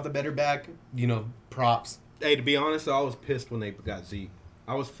coming out with a better back. Props. Hey, to be honest, I was pissed when they got Zeke.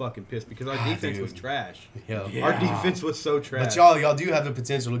 I was fucking pissed because our defense was trash. Yeah. Our defense was so trash. But y'all do have the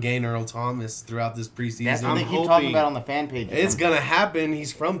potential to gain Earl Thomas throughout this preseason. That's what I'm they keep hoping- talking about on the fan page. It's gonna happen.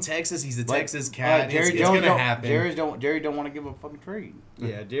 He's from Texas. He's a Texas cat. Jerry It's Jones gonna happen. Jerry don't want to give a fucking trade.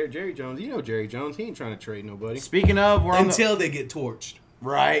 Yeah, Jerry Jones. You know Jerry Jones. He ain't trying to trade nobody. Speaking of, we're on Until they get torched.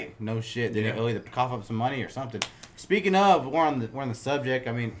 right. No shit. They will either cough up some money or something. Speaking of, we're on the subject.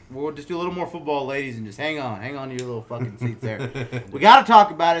 I mean, we'll just do a little more football, ladies, and just hang on to your little fucking seats there. We got to talk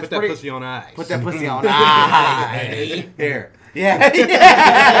about it. Put that pussy on ice. Put that pussy on ice. Here. Yeah.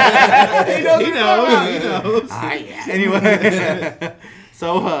 Yeah. He knows. Yeah. Anyway.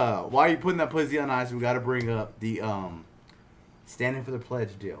 So, while you're putting that pussy on ice, we got to bring up the standing for the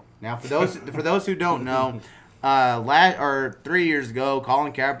pledge deal. Now, for those who don't know, 3 years ago,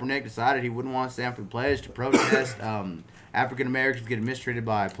 Colin Kaepernick decided he wouldn't want to stand for the pledge to protest African Americans getting mistreated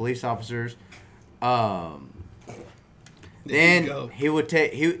by police officers. Then he would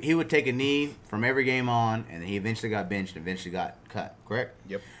take a knee from every game on, and he eventually got benched and eventually got cut. Correct?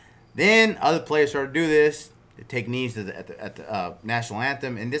 Yep. Then other players started to do this. They take knees at the national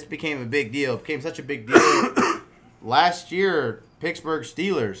anthem, and this became a big deal. It became such a big deal. Last year, Pittsburgh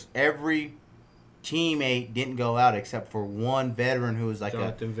Steelers, every teammate didn't go out except for one veteran who was like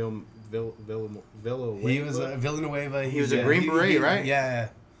Jonathan Villanueva. He was Villanueva. He was a Green Beret, right? Yeah.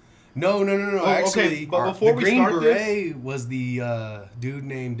 No. Oh, Actually, okay, but before the we Green start Beret was the dude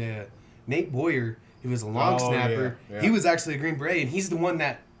named Nate Boyer. He was a long snapper. yeah. He was actually a Green Beret, and he's the one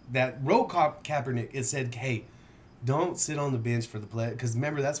that wrote Kaepernick. It said, "Hey, don't sit on the bench for the play," because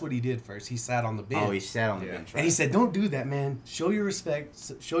remember that's what he did first. He sat on the bench. Oh, he sat on the bench, right? And he said, "Don't do that, man. Show your respect.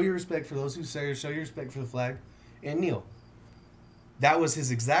 Show your respect for those who serve. Show your respect for the flag, and kneel." That was his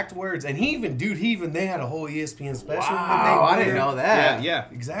exact words. And they had a whole ESPN special. Wow, I didn't know that. Yeah.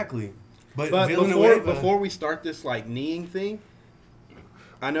 Exactly. But But before we start this like kneeing thing,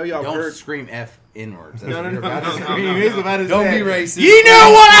 I know y'all Don't heard. scream F N-words. No. He's about to Don't say. be racist. You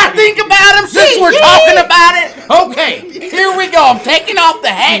know what I think about him since we're talking about it? Okay, here we go. I'm taking off the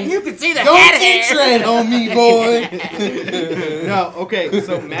hat. You can see the Don't hat keep hair. tread on me, boy. No, okay.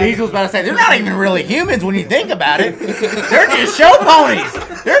 So Diesel's about to say, they're not even really humans when you think about it. They're just show ponies.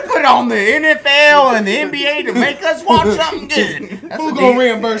 They're put on the NFL and the NBA to make us watch something good. That's Who what gonna Diesel-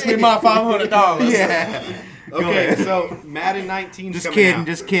 reimburse me my $500? Yeah. Okay, so Madden 19's Just coming kidding, out.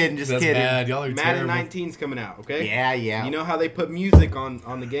 just kidding, just That's kidding. bad. Y'all are Madden terrible. 19's coming out, okay? Yeah. You know how they put music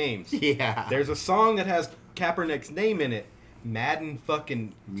on the games? Yeah. There's a song that has Kaepernick's name in it. Madden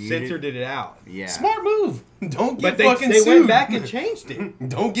fucking Muted. censored it out. Yeah. Smart move. Don't get But they fucking sued. went back and changed it.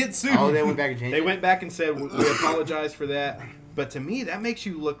 Don't get sued. Oh, they went back and changed They it? went back and said, we apologize for that. But to me, that makes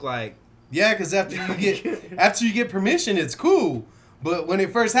you look like... Yeah, because after you get permission, it's cool. But when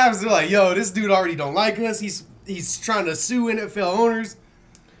it first happens, they're like, "Yo, this dude already don't like us. He's trying to sue NFL owners.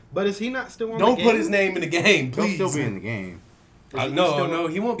 But is he not still on Don't the game? put his name in the game, He'll please." still be in the game. No,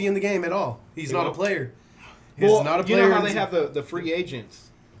 he won't be in the game at all. He's He not a won't? player. He's Well, not a you player. know how they have the free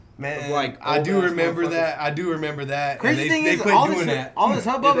agents? Man, like, I do old-ass remember motherfuckers. that. I do remember that. Crazy and thing they is, quit all doing this, that. all this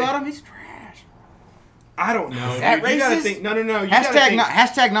hubbub Did they- about him, he's trash. I don't know. That You gotta racist? think... No. You gotta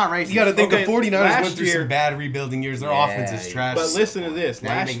Hashtag think, not racist. You got to think Okay, the 49ers last went through year- some bad rebuilding years. Their Yeah, offense is yeah. trash. But listen to this. Now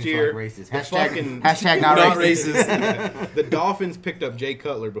you're Last making me feel year, like racist. the fucking... Hashtag not Not racist. racist. The Dolphins picked up Jay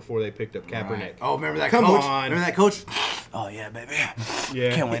Cutler before they picked up Kaepernick. Right. Oh, remember that Come coach? on. Remember that coach? Oh, yeah, baby.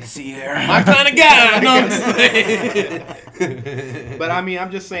 Yeah. Can't wait to see you there. My kind of guy. No, I'm just saying. But I mean,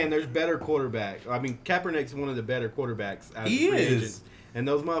 I'm just saying, there's better quarterbacks. I mean, Kaepernick's one of the better quarterbacks. Out of He the free is. agents. and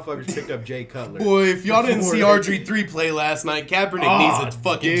those motherfuckers picked up Jay Cutler. Boy, if y'all didn't see Before RG3 play last night, Kaepernick Oh, needs a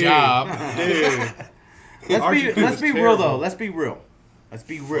fucking dude. job. Dude, Let's be real though. terrible. Let's be real. Let's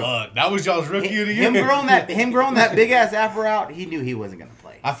be real. That was y'all's rookie of the year. Him growing that big ass afro out, he knew he wasn't gonna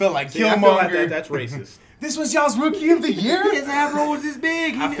play. I felt like See, I feel like Killmonger. that's racist. This was y'all's rookie of the year? His afro was this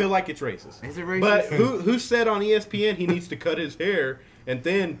big. I feel like it's racist. Is it racist? But who said on ESPN he needs to cut his hair and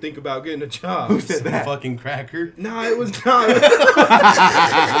then think about getting a job? Who said that? Fucking cracker. No, it was not.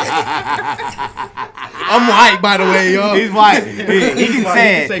 I'm white, by the way, y'all. He's white. He can white.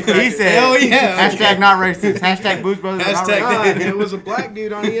 say He can it. say He said. Hell yeah. Hashtag not racist. Hashtag Boost Brothers are not Hashtag racist. God, it was a black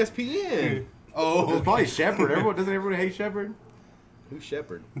dude on ESPN. It was Oh, probably Shepard. Doesn't everybody hate Shepard? Who's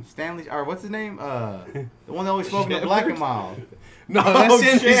Shepard? Stanley, or what's his name? The one that always spoke in the Black and Mild. no, that's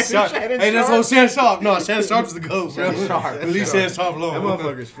Shannon Shannon Sharp. Sharp. Hey, that's old Shannon Sharp. No, Shannon Sharp's the GOAT, bro. Shannon Sharp. Leave Shannon Sharp alone. That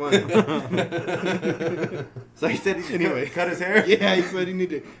motherfucker's funny. So he said he Anyway. cut his hair. Yeah, he said he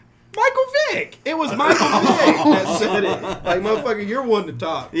needed. Michael Vick. It was Michael Vick that said it. Like, motherfucker, you're one to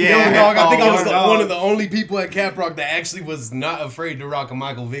talk. Yeah. Yo, dog, I think I was dog. one of the only people at Cap Rock that actually was not afraid to rock a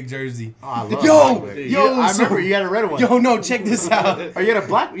Michael Vick jersey. Oh, I love Yo, Michael Vick. yo, I so- remember you had a red one. Yo, no, check this out. Oh, you had a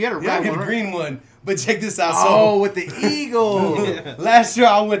black. You had a red Yeah, I one. got a right? green one. But check this out. Oh, So with the eagle. last year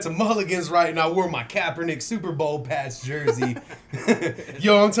I went to Mulligan's, right, and I wore my Kaepernick Super Bowl patch jersey.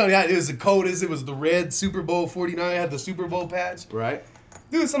 Yo, I'm telling you, it was the coldest. It was the red Super Bowl 49. I had the Super Bowl patch. Right.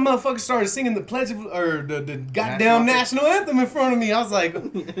 Dude, some motherfucker started singing the pledge of, or the National goddamn national anthem in front of me. I was like,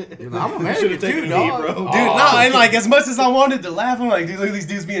 dude, I'm American taken too, a knee, dog. bro. Oh, no, and like as much as I wanted to laugh, I'm like, dude, look at these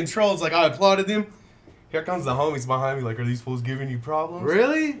dudes being trolls. Like I applauded them. Here comes the homies behind me. Like, are these fools giving you problems?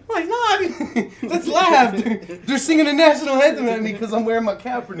 Really? I'm like, no, let's laugh. They're singing the national anthem at me because I'm wearing my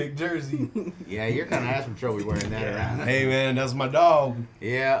Kaepernick jersey. Yeah, you're kind of ass from trouble wearing that around. Hey man, that's my dog.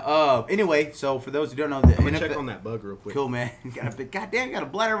 Yeah. Anyway, so for those who don't know, the I'm gonna NFL check on that bug real quick. Cool, man. Goddamn, you got a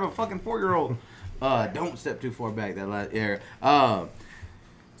bladder of a fucking 4-year-old. Don't step too far back. That last area.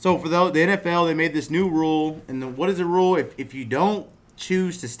 So for the NFL, they made this new rule, and what is the rule? If you don't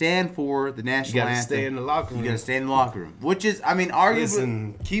choose to stand for the You national gotta anthem, stay in the locker room. you gotta stay in the locker room. Which is, I mean, arguably.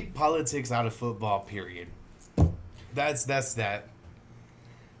 Listen, keep politics out of football. Period. That's that.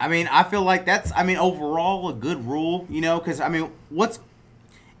 I mean, I feel like that's, I mean, overall a good rule, you know, because, I mean, what's,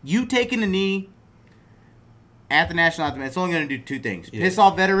 you taking a knee at the national anthem, it's only going to do two things. Yeah. Piss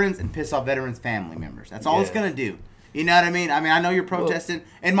off veterans and piss off veterans' family members. That's all it's Yeah. going to do. You know what I mean? I know you're protesting,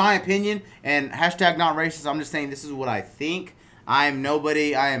 in my opinion, and hashtag not racist, I'm just saying this is what I think. I am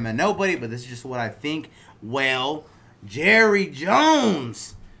a nobody, but this is just what I think. Well, Jerry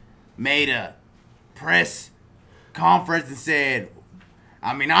Jones made a press conference and said,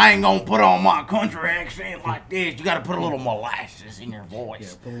 I mean, I ain't gonna put on my country accent like this. You gotta put a little molasses in your Yeah,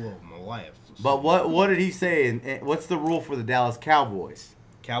 voice. put a little molasses. But what did he say? And what's the rule for the Dallas Cowboys?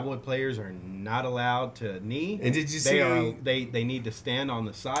 Cowboy players are not allowed to knee. And did you see- They need to stand on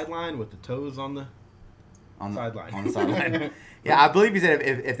the sideline with the toes on the On the sideline. On the sideline. Yeah, I believe he said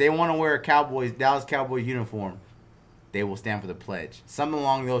if they want to wear a Dallas Cowboys uniform, they will stand for the pledge. Something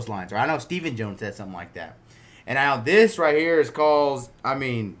along those lines. Or I know Stephen Jones said something like that. And now this right here is called, I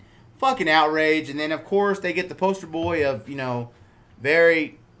mean, fucking outrage. And then, of course, they get the poster boy of, you know,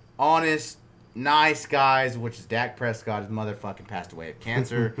 very honest, nice guys, which is Dak Prescott. His mother fucking passed away of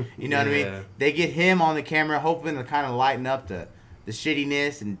cancer. You know what I Yeah. mean? They get him on the camera hoping to kind of lighten up the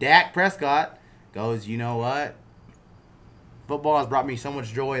shittiness. And Dak Prescott goes, you know what? Football has brought me so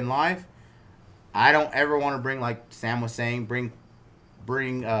much joy in life. I don't ever want to bring, like Sam was saying, bring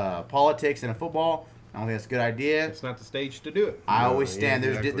politics into football. I don't think that's a good idea. It's not the stage to do it. I No, always stand.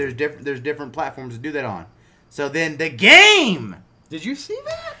 yeah, exactly. There's different platforms to do that on. So then the game. Did you see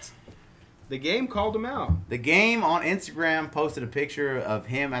that? The game called him out. The game on Instagram posted a picture of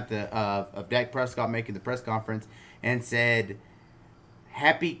him at the of Dak Prescott making the press conference and said,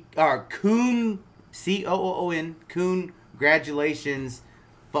 Coon, COON, Coon, congratulations,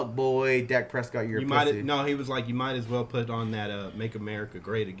 fuck boy, Dak Prescott, you're a pussy. No, he was like, you might as well put on that "Make America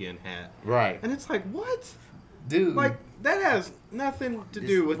Great Again" hat. Right. And it's like, what? Dude. Like that has nothing to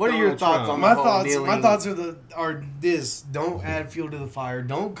do with. What are your Donald thoughts Trump. on my the whole thoughts kneeling- are this: don't add fuel to the fire.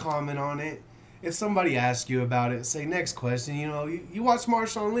 Don't comment on it. If somebody asks you about it, say next question. You know, you watch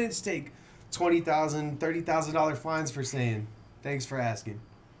Marshawn Lynch take $20,000, $30,000 fines for saying thanks for asking.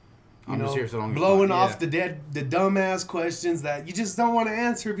 You I'm know, just here so long as blowing fine. off the dumbass questions that you just don't want to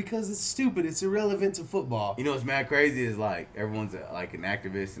answer because it's stupid. It's irrelevant to football. You know what's mad crazy is like everyone's like an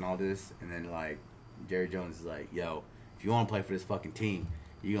activist and all this, and then like Jerry Jones is like, yo, if you want to play for this fucking team,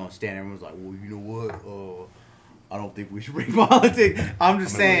 you gonna stand. Everyone's like, well, you know what? I don't think we should bring politics. I'm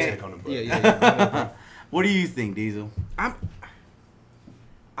just saying. Yeah. What do you think, Diesel?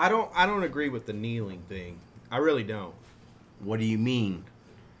 I don't agree with the kneeling thing. I really don't. What do you mean?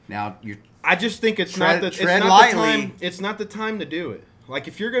 Now you're. I just think it's Tread- not the tread it's not lightly. the time. It's not the time to do it. Like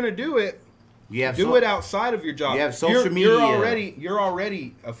if you're gonna do it, You have do it outside of your job. You have social media. You're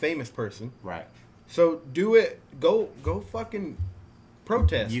already a famous person. Right. So do it. Go fucking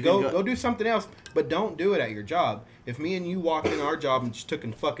protest. You can Go do something else, but don't do it at your job. If me and you walked in our job and just took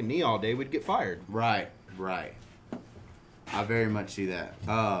a fucking knee all day, we'd get fired. Right. I very much see that.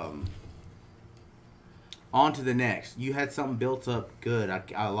 On to the next. You had something built up good.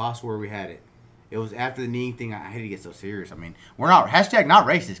 I lost where we had it. It was after the kneeing thing. I hate to get so serious. I mean, we're not not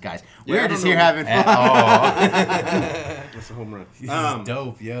racist, guys. Yeah, We're I just don't here know. having fun. That's a home run. This is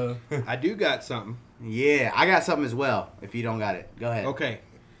dope, yo. I do got something. Yeah, I got something as well. If you don't got it, go ahead. Okay,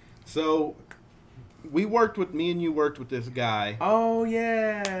 so me and you worked with this guy Oh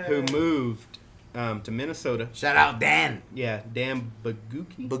yeah. who moved to Minnesota. Shout out Dan Yeah, Dan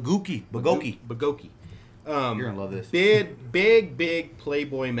Bagoki. Bagoki. Bagoki. You're gonna love this. Big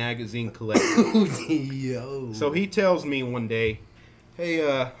Playboy magazine collector. Yo. So he tells me one day, "Hey,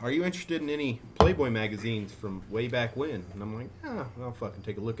 are you interested in any Playboy magazines from way back when?" And I'm like, "Yeah, I'll fucking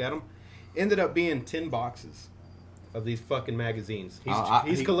take a look at them." Ended up being 10 boxes of these fucking magazines.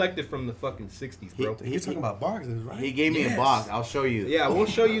 He's he- collected from the fucking 60s, bro. You're talking about boxes, right? He gave me a box. I'll show you. Yeah, we'll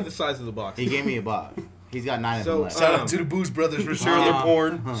show you the size of the box. He gave me a box. He's got 9 of So, them left. Shout out to the Boost Brothers for sharing their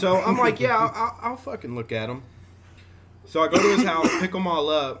porn. So I'm like, yeah, I'll fucking look at them. So I go to his house, pick them all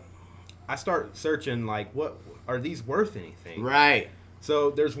up. I start searching, like, what are these worth anything? Right.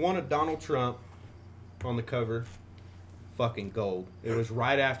 So there's one of Donald Trump on the cover, fucking gold. It was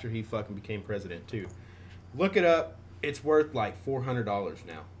right after he fucking became president too. Look it up. It's worth like $400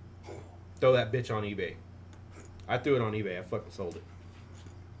 now. Throw that bitch on eBay. I threw it on eBay. I fucking sold it.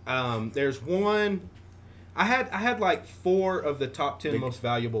 There's one. I had like 4 of the top 10 most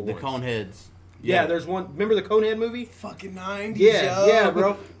valuable The ones. Coneheads. Yeah, there's one. Remember the Conehead movie? Fucking 90s, Yeah, yo. yeah,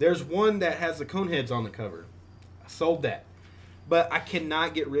 bro. There's one that has the Coneheads on the cover. I sold that, but I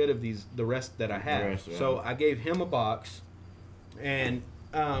cannot get rid of the rest that I have. rest, yeah. So I gave him a box, and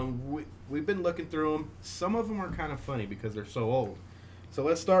we've been looking through them. Some of them are kind of funny because they're so old. So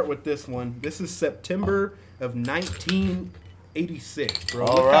let's start with this one. This is September of 1986, bro.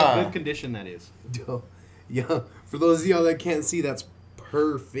 All Look how right. good condition that is. Yo, for those of y'all that can't see, that's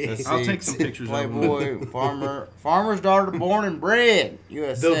perfect. Let's I'll see. take some pictures of them. Playboy, farmer's daughter born and bred, The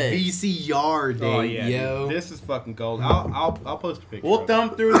USA. VC yard, dude. Oh yeah, yo. dude. This is fucking gold. I'll post a picture. We'll of it.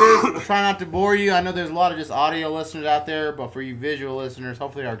 thumb through this. We'll try not to bore you. I know there's a lot of just audio listeners out there, but for you visual listeners,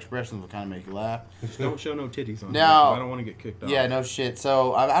 hopefully our expressions will kind of make you laugh. Just don't show no titties on. No. here, 'cause I don't want to get kicked off. Yeah, no shit.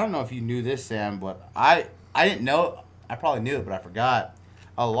 So I don't know if you knew this, Sam, but I didn't know. I probably knew it, but I forgot.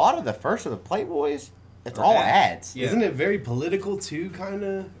 A lot of the first of the Playboys, it's all ads. Yeah. Isn't it very political too, kind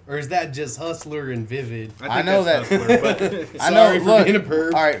of? Or is that just Hustler and Vivid? think I know that's that- Hustler, but I Sorry know. for Look, being a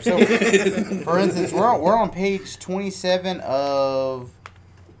perv. all right. So, for instance, we're on page 27 of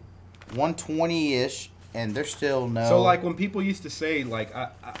 120-ish, and there's still no. So like when people used to say like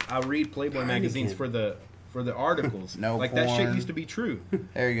I read Playboy magazines for the articles. No like that shit porn. used to be true.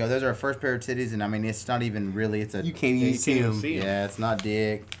 There you go. Those are our first pair of titties, and I mean, it's not even really. It's a. You can't You even can't see even them. see 'em. Yeah, it's not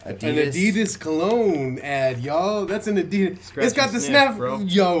dick. Adidas. An Adidas cologne ad, y'all. That's an Adidas. Scratch It's got and the sniff, snap, bro.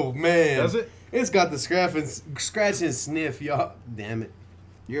 Yo, man. Does it? It's got the scratch and sniff, y'all. Damn it.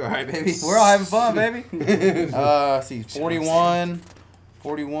 You're all right, baby. We're all having fun, baby. Let's see, 41,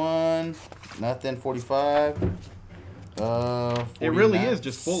 nothing, 45. It really 49. is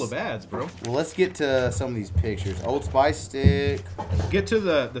just full of ads, bro. Well, let's get to some of these pictures. Old Spice stick. Get to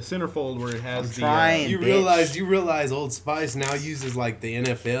the centerfold where it has I'm the trying. You bitch. realize Old Spice now uses like the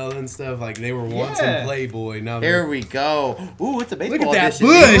NFL and stuff. Like they were once Yeah. in Playboy. Now Here they're we go. Ooh, it's a baseball Look at that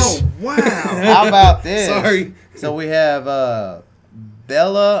edition. bush. wow. How about this? Sorry. So we have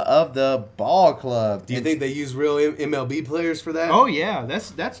Bella of the Ball Club. Do you think they use real MLB players for that? Oh yeah, that's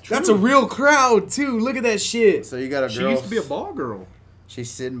true. That's a real crowd too. Look at that shit. So you got a She girl. used to be a ball girl. She's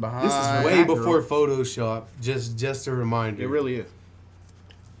sitting behind. This is way before Photoshop. Just a reminder. It really is.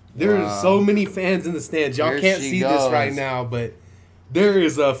 There Wow. are so many fans in the stands. Y'all Here can't she see this right goes. now, but there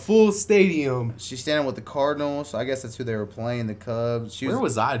is a full stadium. She's standing with the Cardinals. So I guess that's who they were playing. The Cubs. She Where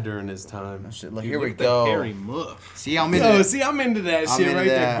was I during this time? Shit, look, Dude, here look we at that go. hairy muff. See, I'm into Yo, that. see, I'm into that I'm shit into right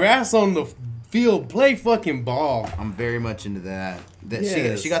that. there. Grass on the field, play fucking ball. I'm very much into that.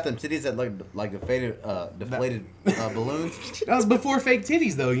 Yes. She got them titties that look like deflated balloons. That was before fake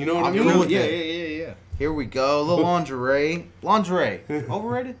titties, though. You know what I I'm mean? cool with Yeah, that. yeah. Here we go. A little lingerie. Lingerie.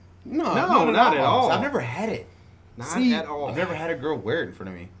 Overrated? No, No, not at all. So I've never had it. Not See, at all. I've never had a girl wear it in front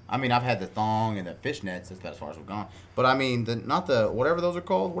of me. I mean, I've had the thong and the fishnets. That's about as far as we've gone. But I mean, not the whatever those are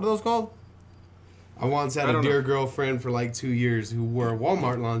called. What are those called? I once had I a don't dear know. girlfriend for like 2 years who wore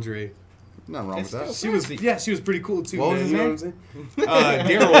Walmart lingerie. Nothing wrong with that. She was pretty cool too. What man, was you his know what I'm saying?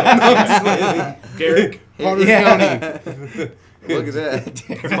 Daryl. No, I'm just kidding. Derek. Potter County. Look at that.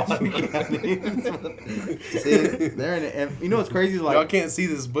 See, they're in it. And you know what's crazy? Is Y'all like, can't see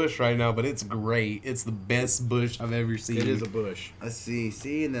this bush right now, but it's great. It's the best bush I've ever seen. It is a bush. let's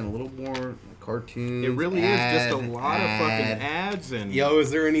see, and then a little more cartoons. It really is just a lot of fucking ads and Yo,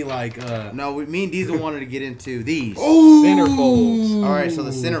 is there any like No, me and Diesel wanted to get into these. Oh, centerfolds. All right, so the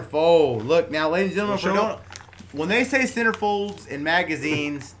centerfold. Look, now, ladies and gentlemen, Well, when they say centerfolds in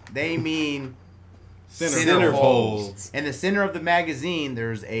magazines, they mean Centerfolds. In the center of the magazine,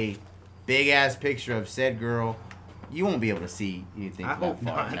 there's a big ass picture of said girl. You won't be able to see anything I from hope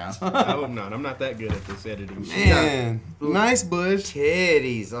that far not. now. I hope not. I'm not that good at this editing. Man, nice bush.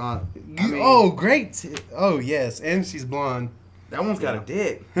 Titties on. I mean, Oh, great. Oh, yes, and she's blonde. that one's got a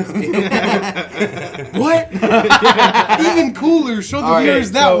dick. What? Even cooler. Show the All right,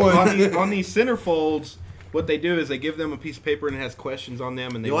 viewers that So one. on these centerfolds, what they do is they give them a piece of paper and it has questions on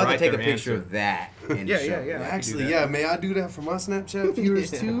them, and they You'll have to write take a their picture answer. of that. And Yeah, show yeah, it. yeah. Actually, yeah, may I do that for my Snapchat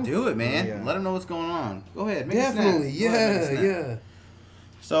viewers too? Do it, man. Yeah. Let them know what's going on. Go ahead. Make a snap. Definitely, Go ahead, make a snap. yeah.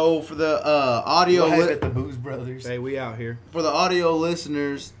 So for the audio, Live at the Booze Brothers. Hey, we out here. for the audio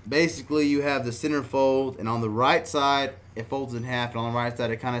listeners, basically you have the centerfold, and on the right side it folds in half, and on the right side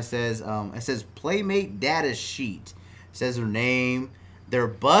it kind of says it says Playmate data sheet. It says their name, their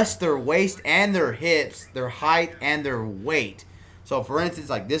bust, their waist, and their hips, their height, and their weight. So for instance,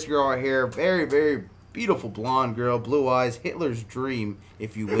 like this girl right here, very, very beautiful blonde girl, blue eyes, Hitler's dream,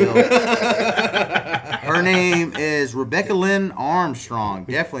 if you will. Her name is Rebecca Lynn Armstrong.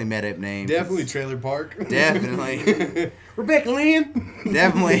 Definitely made up name. Definitely Trailer Park. Definitely. Rebecca Lynn.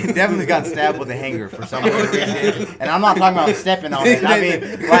 Definitely got stabbed with a hanger for some weird reason. And I'm not talking about stepping on it. I mean,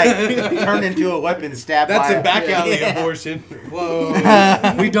 like, turned into a weapon stab. That's by a back alley Yeah. abortion.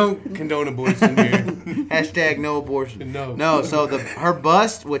 Whoa. We don't condone abortion here. Hashtag no abortion. No. So her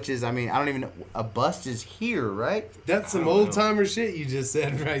bust, which is, I mean, I don't even know, a bust is here, right? That's some old timer shit you just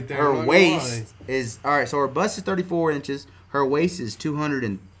said right there. I'm Her not gonna waist is, all right, so her bust is 34 inches. Her waist is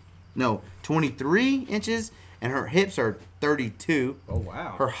 23 inches. And her hips are 32. Oh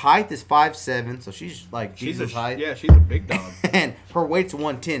wow. Her height is 5'7", so she's like she's Jesus height. Yeah, she's a big dog. And her weight's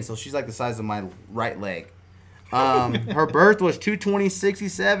 110, so she's like the size of my right leg. Her birth was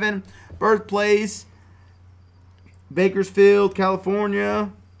 2/20/67. Birthplace, Bakersfield, California.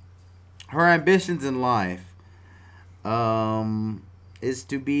 Her ambitions in life is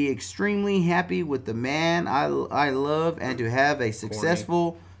to be extremely happy with the man I love and to have a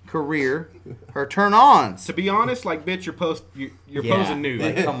successful career. Her turn-ons. To be honest, like bitch, you're Yeah, posing nude.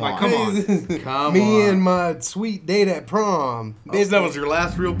 like, come on. Come on. Come Me on. and my sweet date at prom. Bitch, that was your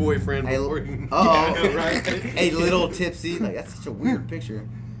last real boyfriend Hey, before you... uh-oh. Right. A little tipsy. Like, that's such a weird picture.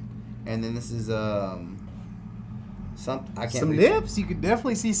 And then this is I can't Some read. nips? You could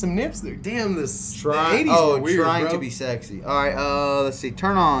definitely see some nips there. Damn, the 80s Oh, were weird, trying bro. to be sexy. All right, let's see.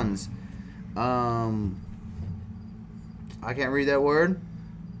 Turn-ons. I can't read that word.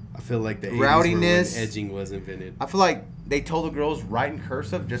 I feel like the 80s Rowdiness. were when edging was invented. I feel like they told the girls write in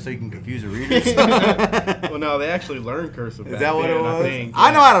cursive just so you can confuse the readers. Is Well, no, they actually learned cursive. Back that what then, it was? I think.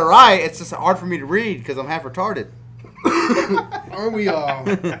 I know how to write. It's just hard for me to read because I'm half retarded. Aren't we all?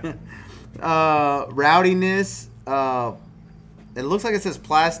 Rowdiness. It looks like it says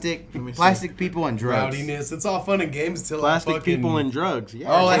plastic people and drugs. Rowdiness. It's all fun and games till Plastic I fucking... people and drugs. Yeah.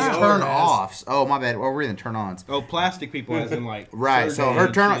 Oh, that's Yeah. turn offs. Oh, my bad. Well, we're in the turn ons. Oh, plastic people, as in like. Right. So her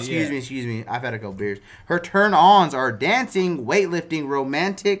surgery turn. and shit, Excuse me. I've had a couple beers. Her turn ons are dancing, weightlifting,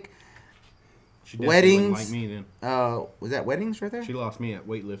 romantic. She definitely wouldn't Weddings. like me then. Was that weddings right there? She lost me at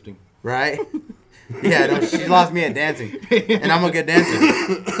weightlifting. Right. Yeah. No, she lost me at dancing, and I'm a good dancer.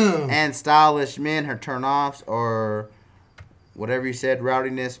 And stylish men. Her turn offs are whatever you said.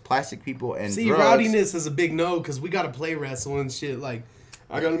 Rowdiness, plastic people, and See, drugs. rowdiness is a big no because we got to play wrestle and shit. Like,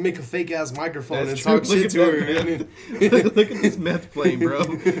 I got to make a fake ass microphone That's and true. talk shit Look to at her. that, man. Look at this meth flame, bro.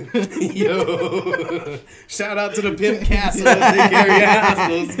 Yo, shout out to the Pimp Castle. Take care of your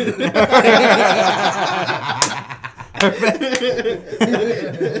assholes.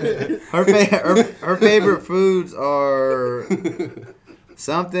 Her favorite foods are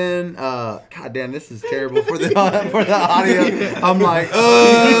something. God damn, this is terrible for the audio. I'm like,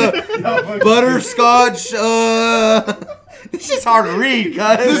 butterscotch. It's just hard to read,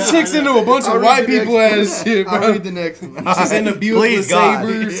 cuz. This chick's into a bunch of white people ass shit, I'll bro. read the next one. She's into Buick Please, God.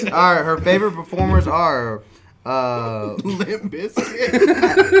 Sabres. All right, her favorite performers are Limp Bizkit.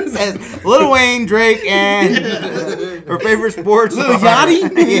 It says Lil Wayne, Drake, and her favorite sports. Lil are-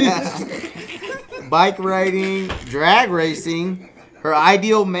 Yachty? Yeah. Bike riding, drag racing, her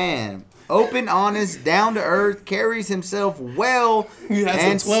ideal man. Open, honest, down to earth, carries himself well, He has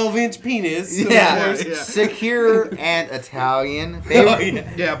and a 12-inch penis. yeah, Yeah. secure and Italian. Oh, Favorite,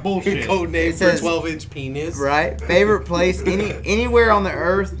 yeah. Yeah, bullshit. Code name It for says- 12-inch penis. right? Favorite place anywhere on the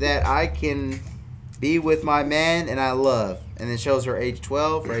earth that I can be with my man and I love. And then shows her age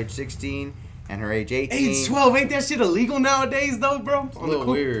 12, her age 16, and her age 18. Age 12, ain't that shit illegal nowadays, though, bro? It's a little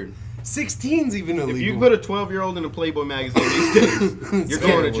weird. 16's even illegal. If you put a 12-year-old in a Playboy magazine these days, you're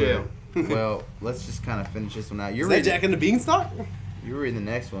going to jail. Well, let's just kind of finish this one out. You're Is that reading, Jack and the Beanstalk? you're reading the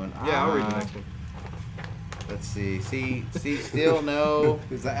next one. Yeah, I'll read the next one. Let's see. See, still no.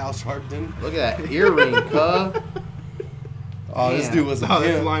 Is that Al Sharpton? Look at that earring, cuh. Oh, this Damn. dude was a Oh,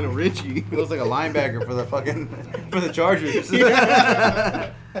 that's pimp. Lionel Richie. He looks like a linebacker for the Chargers.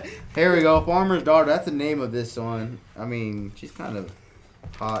 Here we go. Farmer's Daughter. That's the name of this one. I mean, she's kind of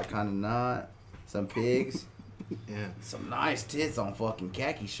hot, kind of not. Some pigs. Yeah. Some nice tits on fucking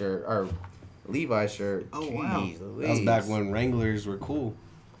khaki shirt or Levi shirt. Oh, wow. Jeez That was Louise. back when Wranglers were cool.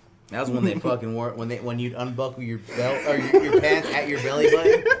 That was when they fucking wore when you'd unbuckle your belt or your pants at your belly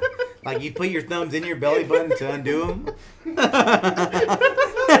button. Like you put your thumbs in your belly button to undo them.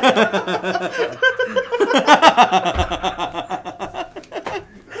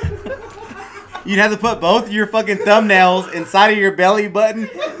 You'd have to put both of your fucking thumbnails inside of your belly button,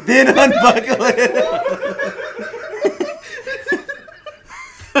 then unbuckle it.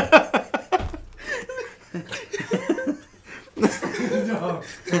 No.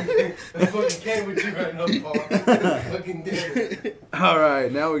 I fucking came with you right now, Paul. Fucking dead. All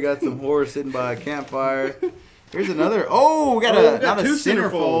right, now we got some horse sitting by a campfire. Here's another. Oh, we got Oh, we got not a two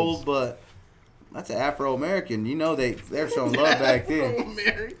centerfold, centerfolds. but that's an Afro American. You know they're showing love back then.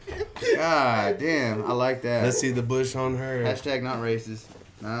 God damn, I like that. Let's see the bush on her. Hashtag not racist.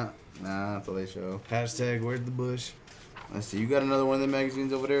 Nah, that's all they show. Hashtag where's the bush? Let's see. You got another one of the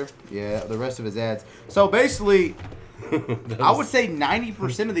magazines over there? Yeah, the rest of his ads. So basically, I would say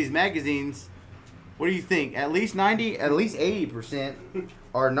 90% of these magazines. What do you think? At least 90, at least 80%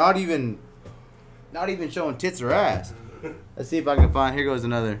 are not even showing tits or ass. Let's see if I can find. Here goes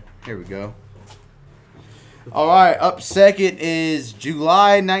another. Here we go. All right, up second is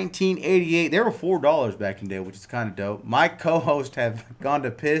July 1988. They were $4 back in the day, which is kind of dope. My co-hosts have gone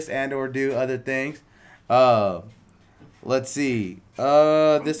to piss and or do other things. Let's see.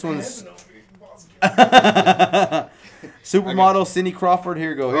 This one's supermodel Cindy Crawford. Here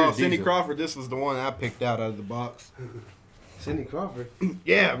we go. Oh, Here's Cindy Diesel. Crawford. This was the one I picked out of the box. Cindy Crawford.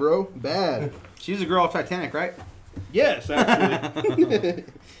 Yeah, bro. Bad. She was a girl off Titanic, right? Yes, actually.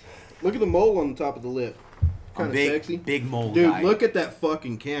 Look at the mole on the top of the lip. Kind of Big, sexy. big mole Dude, guy. look at that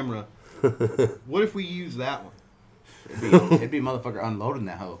fucking camera. What if we use that one? It'd be motherfucker unloading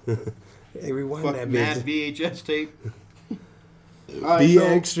that hoe. Hey, rewind Fuck that mad bitch. VHS tape. Alright, Be so,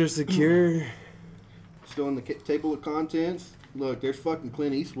 extra secure. still in the table of contents. Look, there's fucking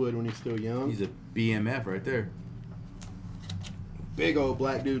Clint Eastwood when he's still young. He's a BMF right there. Big old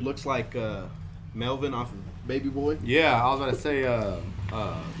black dude. Looks like Melvin off of Baby Boy. Yeah, I was about to say, the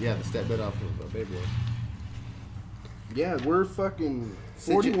stepdad off of Baby Boy. Yeah, we're fucking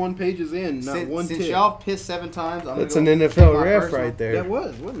Since 41 pages in, not one Since tip. y'all pissed 7 times, I'm That's gonna an go NFL take my ref first right one. there. That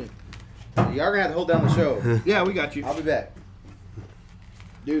was, wasn't it? Y'all gonna have to hold down the show. Yeah, we got you. I'll be back.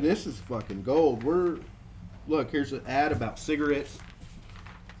 Dude, this is fucking gold. Look, here's an ad about cigarettes.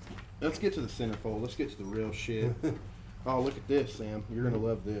 Let's get to the centerfold. Let's get to the real shit. Oh, look at this, Sam. You're gonna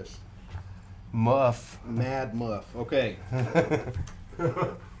love this. Muff. Mad Muff. Okay.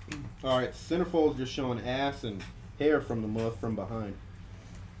 All right, centerfold's just showing ass and hair from the muff from behind.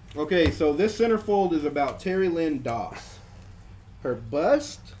 Okay, so this centerfold is about Terry Lynn Doss. Her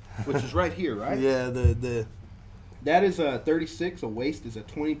bust, which is right here, right? Yeah, the That is a 36. A waist is a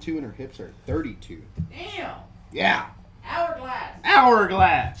 22, and her hips are 32. Damn! Yeah. Hourglass!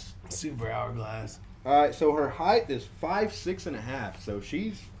 Hourglass. super hourglass. All right, so her height is 5'6.5". So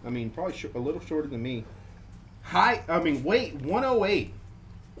she's, probably a little shorter than me. Weight 108.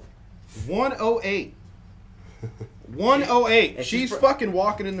 108. 108. And She's she's fucking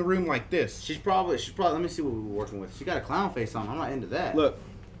walking in the room like this. She's probably. Let me see what we were working with. She got a clown face on. I'm not into that. Look,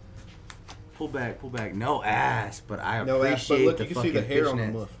 pull back. No ass, but I no appreciate ass, but look, the you can see the fucking hair on the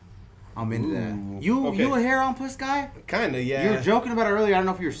fishnets. muff. I'm into Ooh. that. You Okay. you a hair on puss guy? Kinda, yeah. You were joking about it earlier. I don't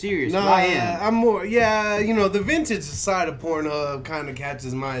know if you were serious. No, but I am. I'm more. Yeah, the vintage side of Pornhub kind of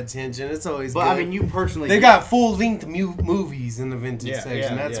catches my attention. It's always. But good. you personally. They got full length movies in the vintage Yeah, section.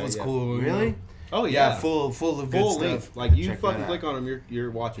 yeah, That's yeah, what's yeah. cool. Really? Oh Yeah, yeah, full of good full stuff. length. Like you Check that fucking out. click on them,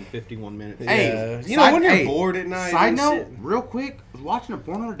 you're watching 51 minutes. Hey, Yeah. You side- know when you're hey, bored at night. Side and note, shit. real quick, was watching a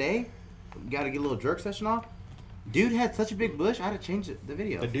porno today. Got to get a little jerk session off. Dude had such a big bush, I had to change the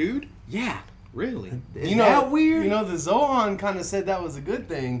video. The dude, Yeah. really? Is that weird? You know, the Zohan kind of said that was a good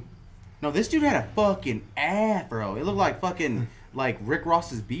thing. No, this dude had a fucking afro. It looked like fucking like Rick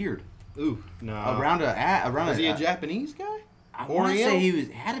Ross's beard Ooh, no. around Was he a a Japanese guy? I want to say he was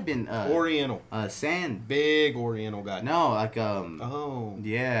had to been Oriental, sand. big Oriental guy. No, like Oh,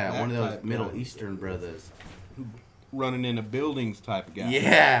 yeah, that one of those type Middle guy. Eastern brothers. running into buildings type of guy.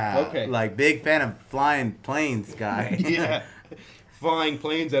 Yeah. Okay. Like big fan of flying planes guy. Yeah. Flying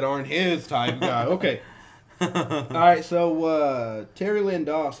planes that aren't his type guy. Okay. All right. So Terry Lynn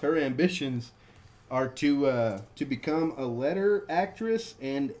Doss, her ambitions are to become a letter actress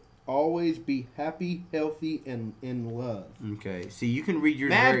and always be happy, healthy, and in love. Okay. See, you can read your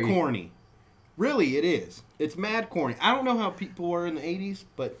Mad corny. Really, it is. It's mad corny. I don't know how people were in the 80s,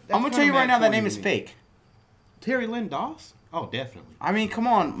 but that's I'm gonna kinda tell you right mad now that corny name to is me. fake. Terry Lynn Doss? Oh, definitely. I mean, come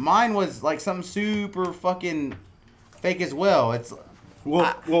on. Mine was like something super fucking fake as well. It's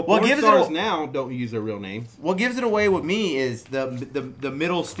Well, what porn gives it stars a- now don't use their real names. what gives it away with me is the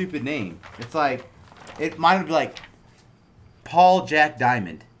middle stupid name. It's like mine would be like Paul Jack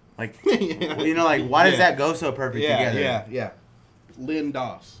Diamond. Like you know, like why does Yeah. that go so perfect Yeah, together? yeah. Lynn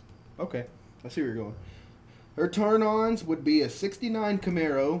Doss. Okay, I see where you're going. Her turn-ons would be a '69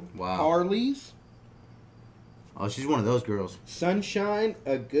 Camaro, Wow. Harleys, Oh, she's one of those girls. Sunshine,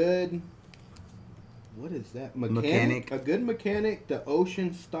 a good. What is that? Mechanic. A good mechanic. The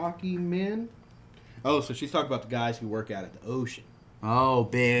Ocean Stocky Men. Oh, so she's talking about the guys who work out at the ocean. Oh,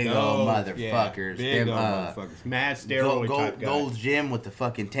 big old motherfuckers. Big Them, old motherfuckers. Mad steroid type guys. Gold's Gym with the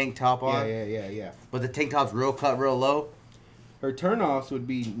fucking tank top on. Yeah. But the tank top's real cut, real low. Her turnoffs would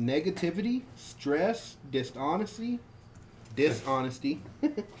be negativity, stress, dishonesty,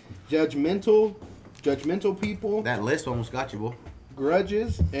 judgmental people, That list almost got you, boy.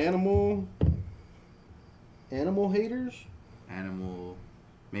 grudges, animal haters, Animal,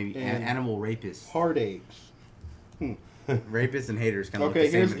 maybe And- animal rapists. heartaches. Rapists and haters kind of Okay,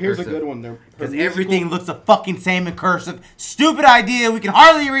 look the same here's a good one there. Because everything looks the fucking same in cursive. Stupid idea. We can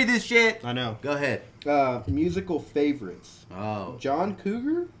hardly read this shit. I know. Go ahead. Musical favorites: Oh, John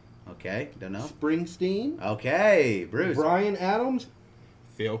Cougar, okay. Don't know. Springsteen, Okay, Bruce. Brian Adams,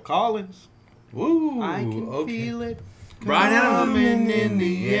 Phil Collins. Woo. I can okay. feel it. Brian Adams. Coming in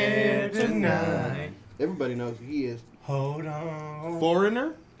the air tonight. Everybody knows who he is. Hold on.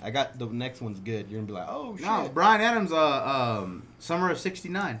 Foreigner. I got the next one's good. You're gonna be like, oh shit. No, Brian Adams. Summer of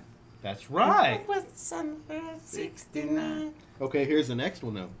 '69. That's right. With summer of '69. Okay, here's the next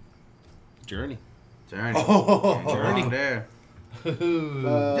one though. Journey. Journey. Oh. Journey there.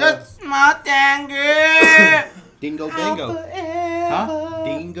 Uh, Just my dang girl. Dingo Bango. Huh?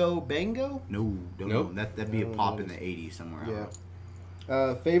 Dingo Bango. No, don't Nope. know. That'd be a pop in the '80s somewhere. I don't Yeah.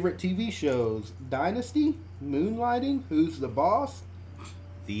 know. Favorite TV shows: Dynasty, Moonlighting, Who's the Boss.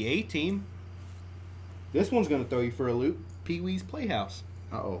 The A-Team. This one's gonna throw you for a loop. Pee-wee's Playhouse.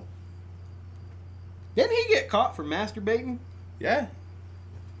 Uh-oh. Didn't he get caught for masturbating? Yeah.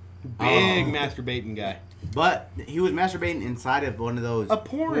 Big Oh. masturbating guy. But he was masturbating inside of one of those A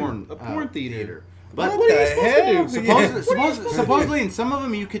porn theater. But What are you supposed to do? supposedly in some of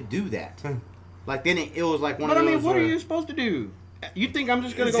them you could do that. Like then it was like one But I of those. mean, what are where- you supposed to do? You think I'm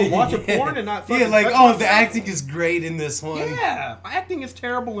just gonna go watch a porn and not fucking Yeah, like, touch oh, myself? the acting is great in this one. Yeah, acting is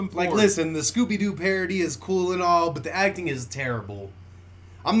terrible in porn. Like, listen, the Scooby-Doo parody is cool and all, but the acting is terrible.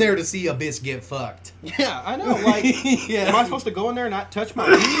 I'm there to see a bitch get fucked. Yeah, I know. Like, Yeah. am I supposed to go in there and not touch my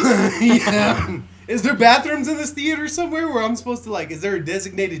knees? Yeah. Is there bathrooms in this theater somewhere where I'm supposed to, like, is there a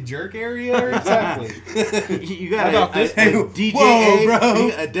designated jerk area or Exactly. You got How about this? a DJA, Whoa,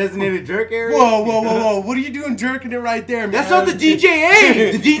 bro. a designated jerk area. Whoa. What are you doing jerking it right there, man? That's not the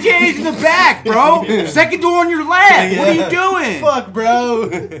DJA. The DJA's in the back, bro. Second door on your left. What are you doing? Fuck,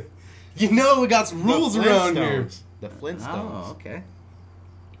 bro. You know we got some rules The around here. Flintstones. The Flintstones. Oh, okay.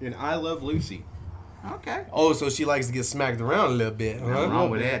 And I Love Lucy. Okay. Oh, so she likes to get smacked around a little bit, Nothing huh? wrong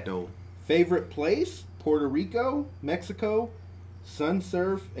with that though. Favorite place? Puerto Rico, Mexico, sun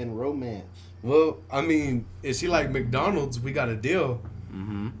surf, and romance. Well, I mean, if she like McDonald's, we got a deal.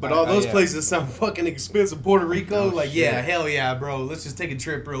 Mm-hmm. But all those yeah. places sound fucking expensive. Puerto Rico, Oh, like, shit. yeah, hell yeah, bro. Let's just take a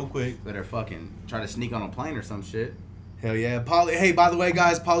trip real quick. Better fucking try to sneak on a plane or some shit. Hell yeah. Polly, hey, by the way,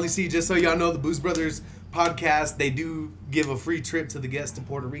 guys, Polly C, just so y'all know, the Boost Brothers podcast, they do give a free trip to the guests to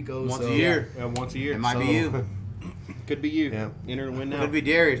Puerto Rico. Once so, a year. Once a year. It might be So- you. Could be you. Yeah. Enter and win now. Could be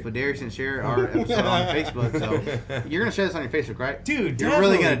Darius, but Darius didn't share our episode on Facebook, so you're gonna share this on your Facebook, right? Dude, You're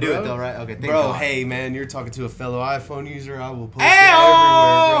really gonna definitely, do it bro. though, right? Okay, thank Bro, God. hey man, you're talking to a fellow iPhone user. I will post Ayo!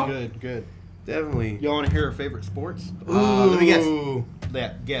 it everywhere, bro. Good. Definitely. You want to hear her favorite sports? Let me guess. Ooh.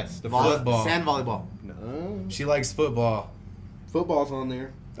 That guess. The Football. Sand volleyball. No. She likes football. Football's on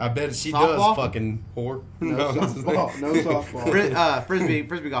there. I bet she Softball? does, fucking whore. No softball. No softball.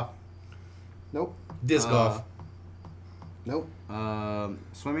 Frisbee golf. Nope. Disc golf. Nope.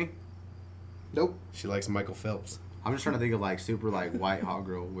 Swimming. Nope. She likes Michael Phelps. I'm just trying to think of like super like white hot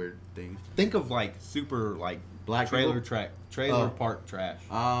girl weird things. Think of like super like Black trailer people? trailer Oh. park trash.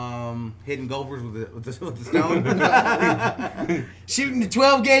 Hitting gophers with the stone. Shooting the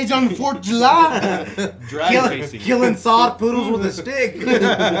 12 gauge on the 4th of July. Drag racing. Killing sod poodles with a stick.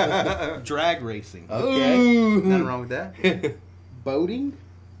 Drag racing. Okay. Ooh. Nothing wrong with that. Boating,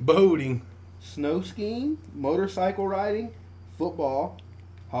 Boating. snow skiing, motorcycle riding, football,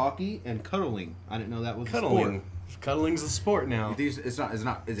 hockey, and cuddling. I didn't know that was a sport. Cuddling. Cuddling's a sport now. It's not.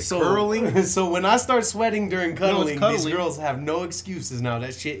 Is it So, curling? So when I start sweating during cuddling, cuddling. these girls have no excuses now.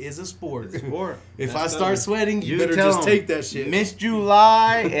 That shit is a sport. Sport. If That's I start cuddling. sweating, you You better tell just 'em. take that shit. Miss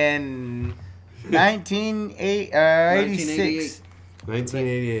July in 1986.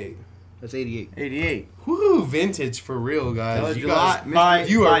 1988. That's 88. 88. Woohoo, vintage for real, guys. That was You July. guys,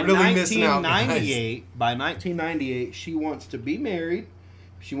 you are by really missing out, guys. 1998, by 1998, she wants to be married.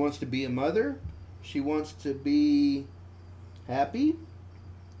 She wants to be a mother. She wants to be happy.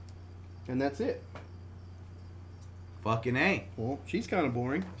 And that's it. Fucking A. Well, she's kind of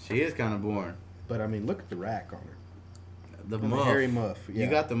boring. She is kind of boring. But, I mean, look at the rack on her. The On the muff. hairy muff. Yeah. You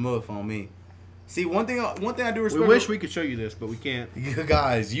got the muff on me. See, one thing I do respect. We wish we could show you this, but we can't. You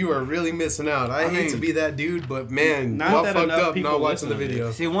guys, you are really missing out. I hate mean, to be that dude, but man, not y'all that fucked enough up people not watching the listen to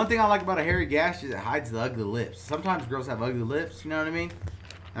video. See, one thing I like about a hairy gash is it hides the ugly lips. Sometimes girls have ugly lips. You know what I mean?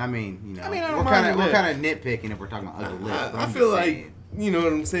 I mean, I don't we're mind kind your of nitpicking if we're talking about ugly lips. but I I'm feel just like, saying. you know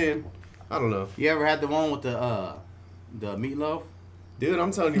what I'm saying? I don't know. You ever had the one with the meatloaf? Dude,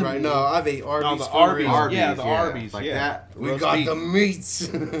 I'm telling you right now, I've ate Arby's the for Arby's. real. Yeah, the Arby's, like yeah. that. We Roast got beef. the meats.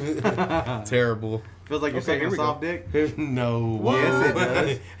 Terrible. Feels like you're Okay, sucking here a we soft go. dick. No. Yes, it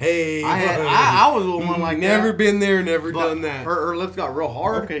does. Hey. I was the one like never that. been there, never But done that. Her lips got real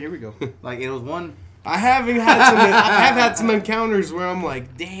hard. Okay, here we go. Like it was one. I haven't had some. I have had some encounters where I'm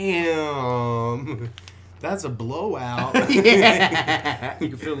like, damn, that's a blowout. Yeah. You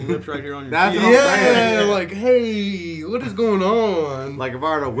can feel the lips right here on your That's cheek. what I'm Yeah, saying. like, hey, what is going on? Like if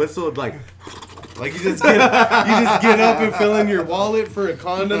I were to whistle, it'd be like. Like you just get up and fill in your wallet for a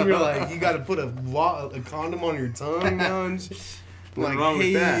condom. You're like, you got to put a condom on your tongue now and shit. Like, wrong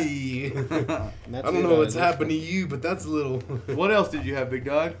with that? hey, That's I it don't know out what's of this happened to you, but that's a little. What else did you have, big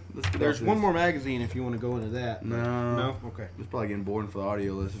dog? Let's get There's off one this. more magazine if you want to go into that. No. No? Okay. It's probably getting boring for the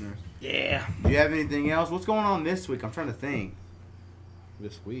audio listeners. Yeah. Do you have anything else? What's going on this week? I'm trying to think.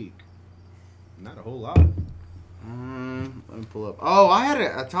 This week. Not a whole lot. Let me pull up. Oh, I had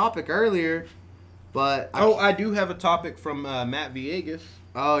a topic earlier, but I do have a topic from Matt Villegas.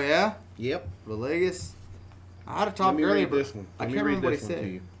 oh yeah, Yep. Villegas. I had a Let topic me earlier, read but this one. I Let me can't read remember what this he one to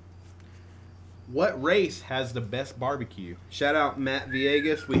said. you. What race has the best barbecue? Shout out Matt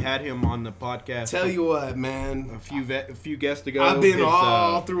Villegas. We had him on the podcast. Tell you what, man. a few guests ago. I've been His,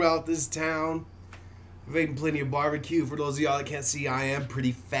 all throughout this town. I've eaten plenty of barbecue. For those of y'all that can't see, I am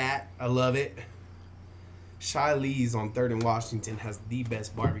pretty fat. I love it. Shy Lee's on 3rd and Washington has the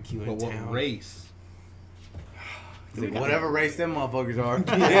best barbecue in but what town. race? Whatever race them motherfuckers are.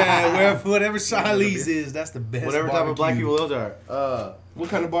 Yeah, whatever Shy Lee's is, that's the best Whatever type of black barbecue. people those are. What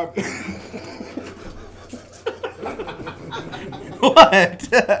kind of barbecue? What?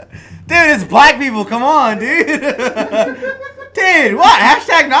 Dude, it's black people. Come on, dude. Dude, what?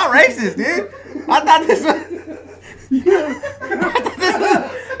 Hashtag not racist, dude. I thought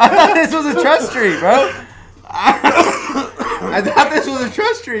this was a trust tree, bro. I thought this was a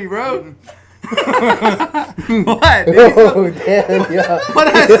trust tree, bro. What? Dude? Oh, damn, yeah. What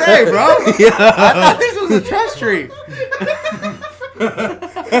did I say, bro? I thought this was a trust tree.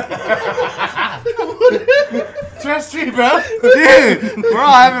 Trust tree, bro. Dude, we're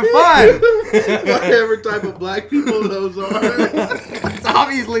all having fun. Whatever type of black people those are. It's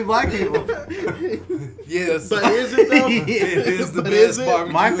obviously black people. Yes. But is it though? It is the But best is it?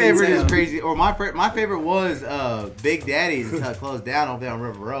 barbecue. My in favorite is town. crazy, or my favorite was Big Daddy's until it closed down over there on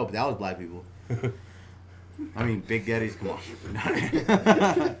River Road. But that was black people. I mean, Big Daddy's. Come on.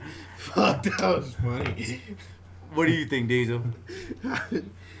 Fuck, that was funny. What do you think, Diesel?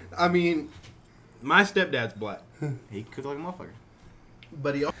 I mean, my stepdad's black, He cooked like a motherfucker.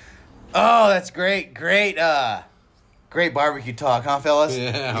 but he Oh, that's great. Great barbecue talk, huh, fellas?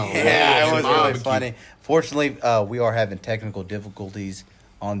 Yeah, it was really barbecue. funny. Fortunately, we are having technical difficulties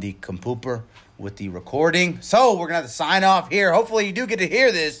on the computer with the recording, so we're gonna have to sign off here. Hopefully, you do get to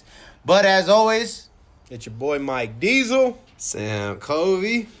hear this. But as always, It's your boy Mike Diesel. Sam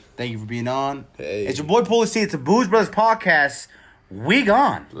Covey. Thank you for being on. Hey. It's your boy Pulley C. It's a Booze Brothers podcast. We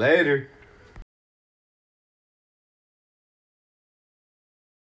gone. Later.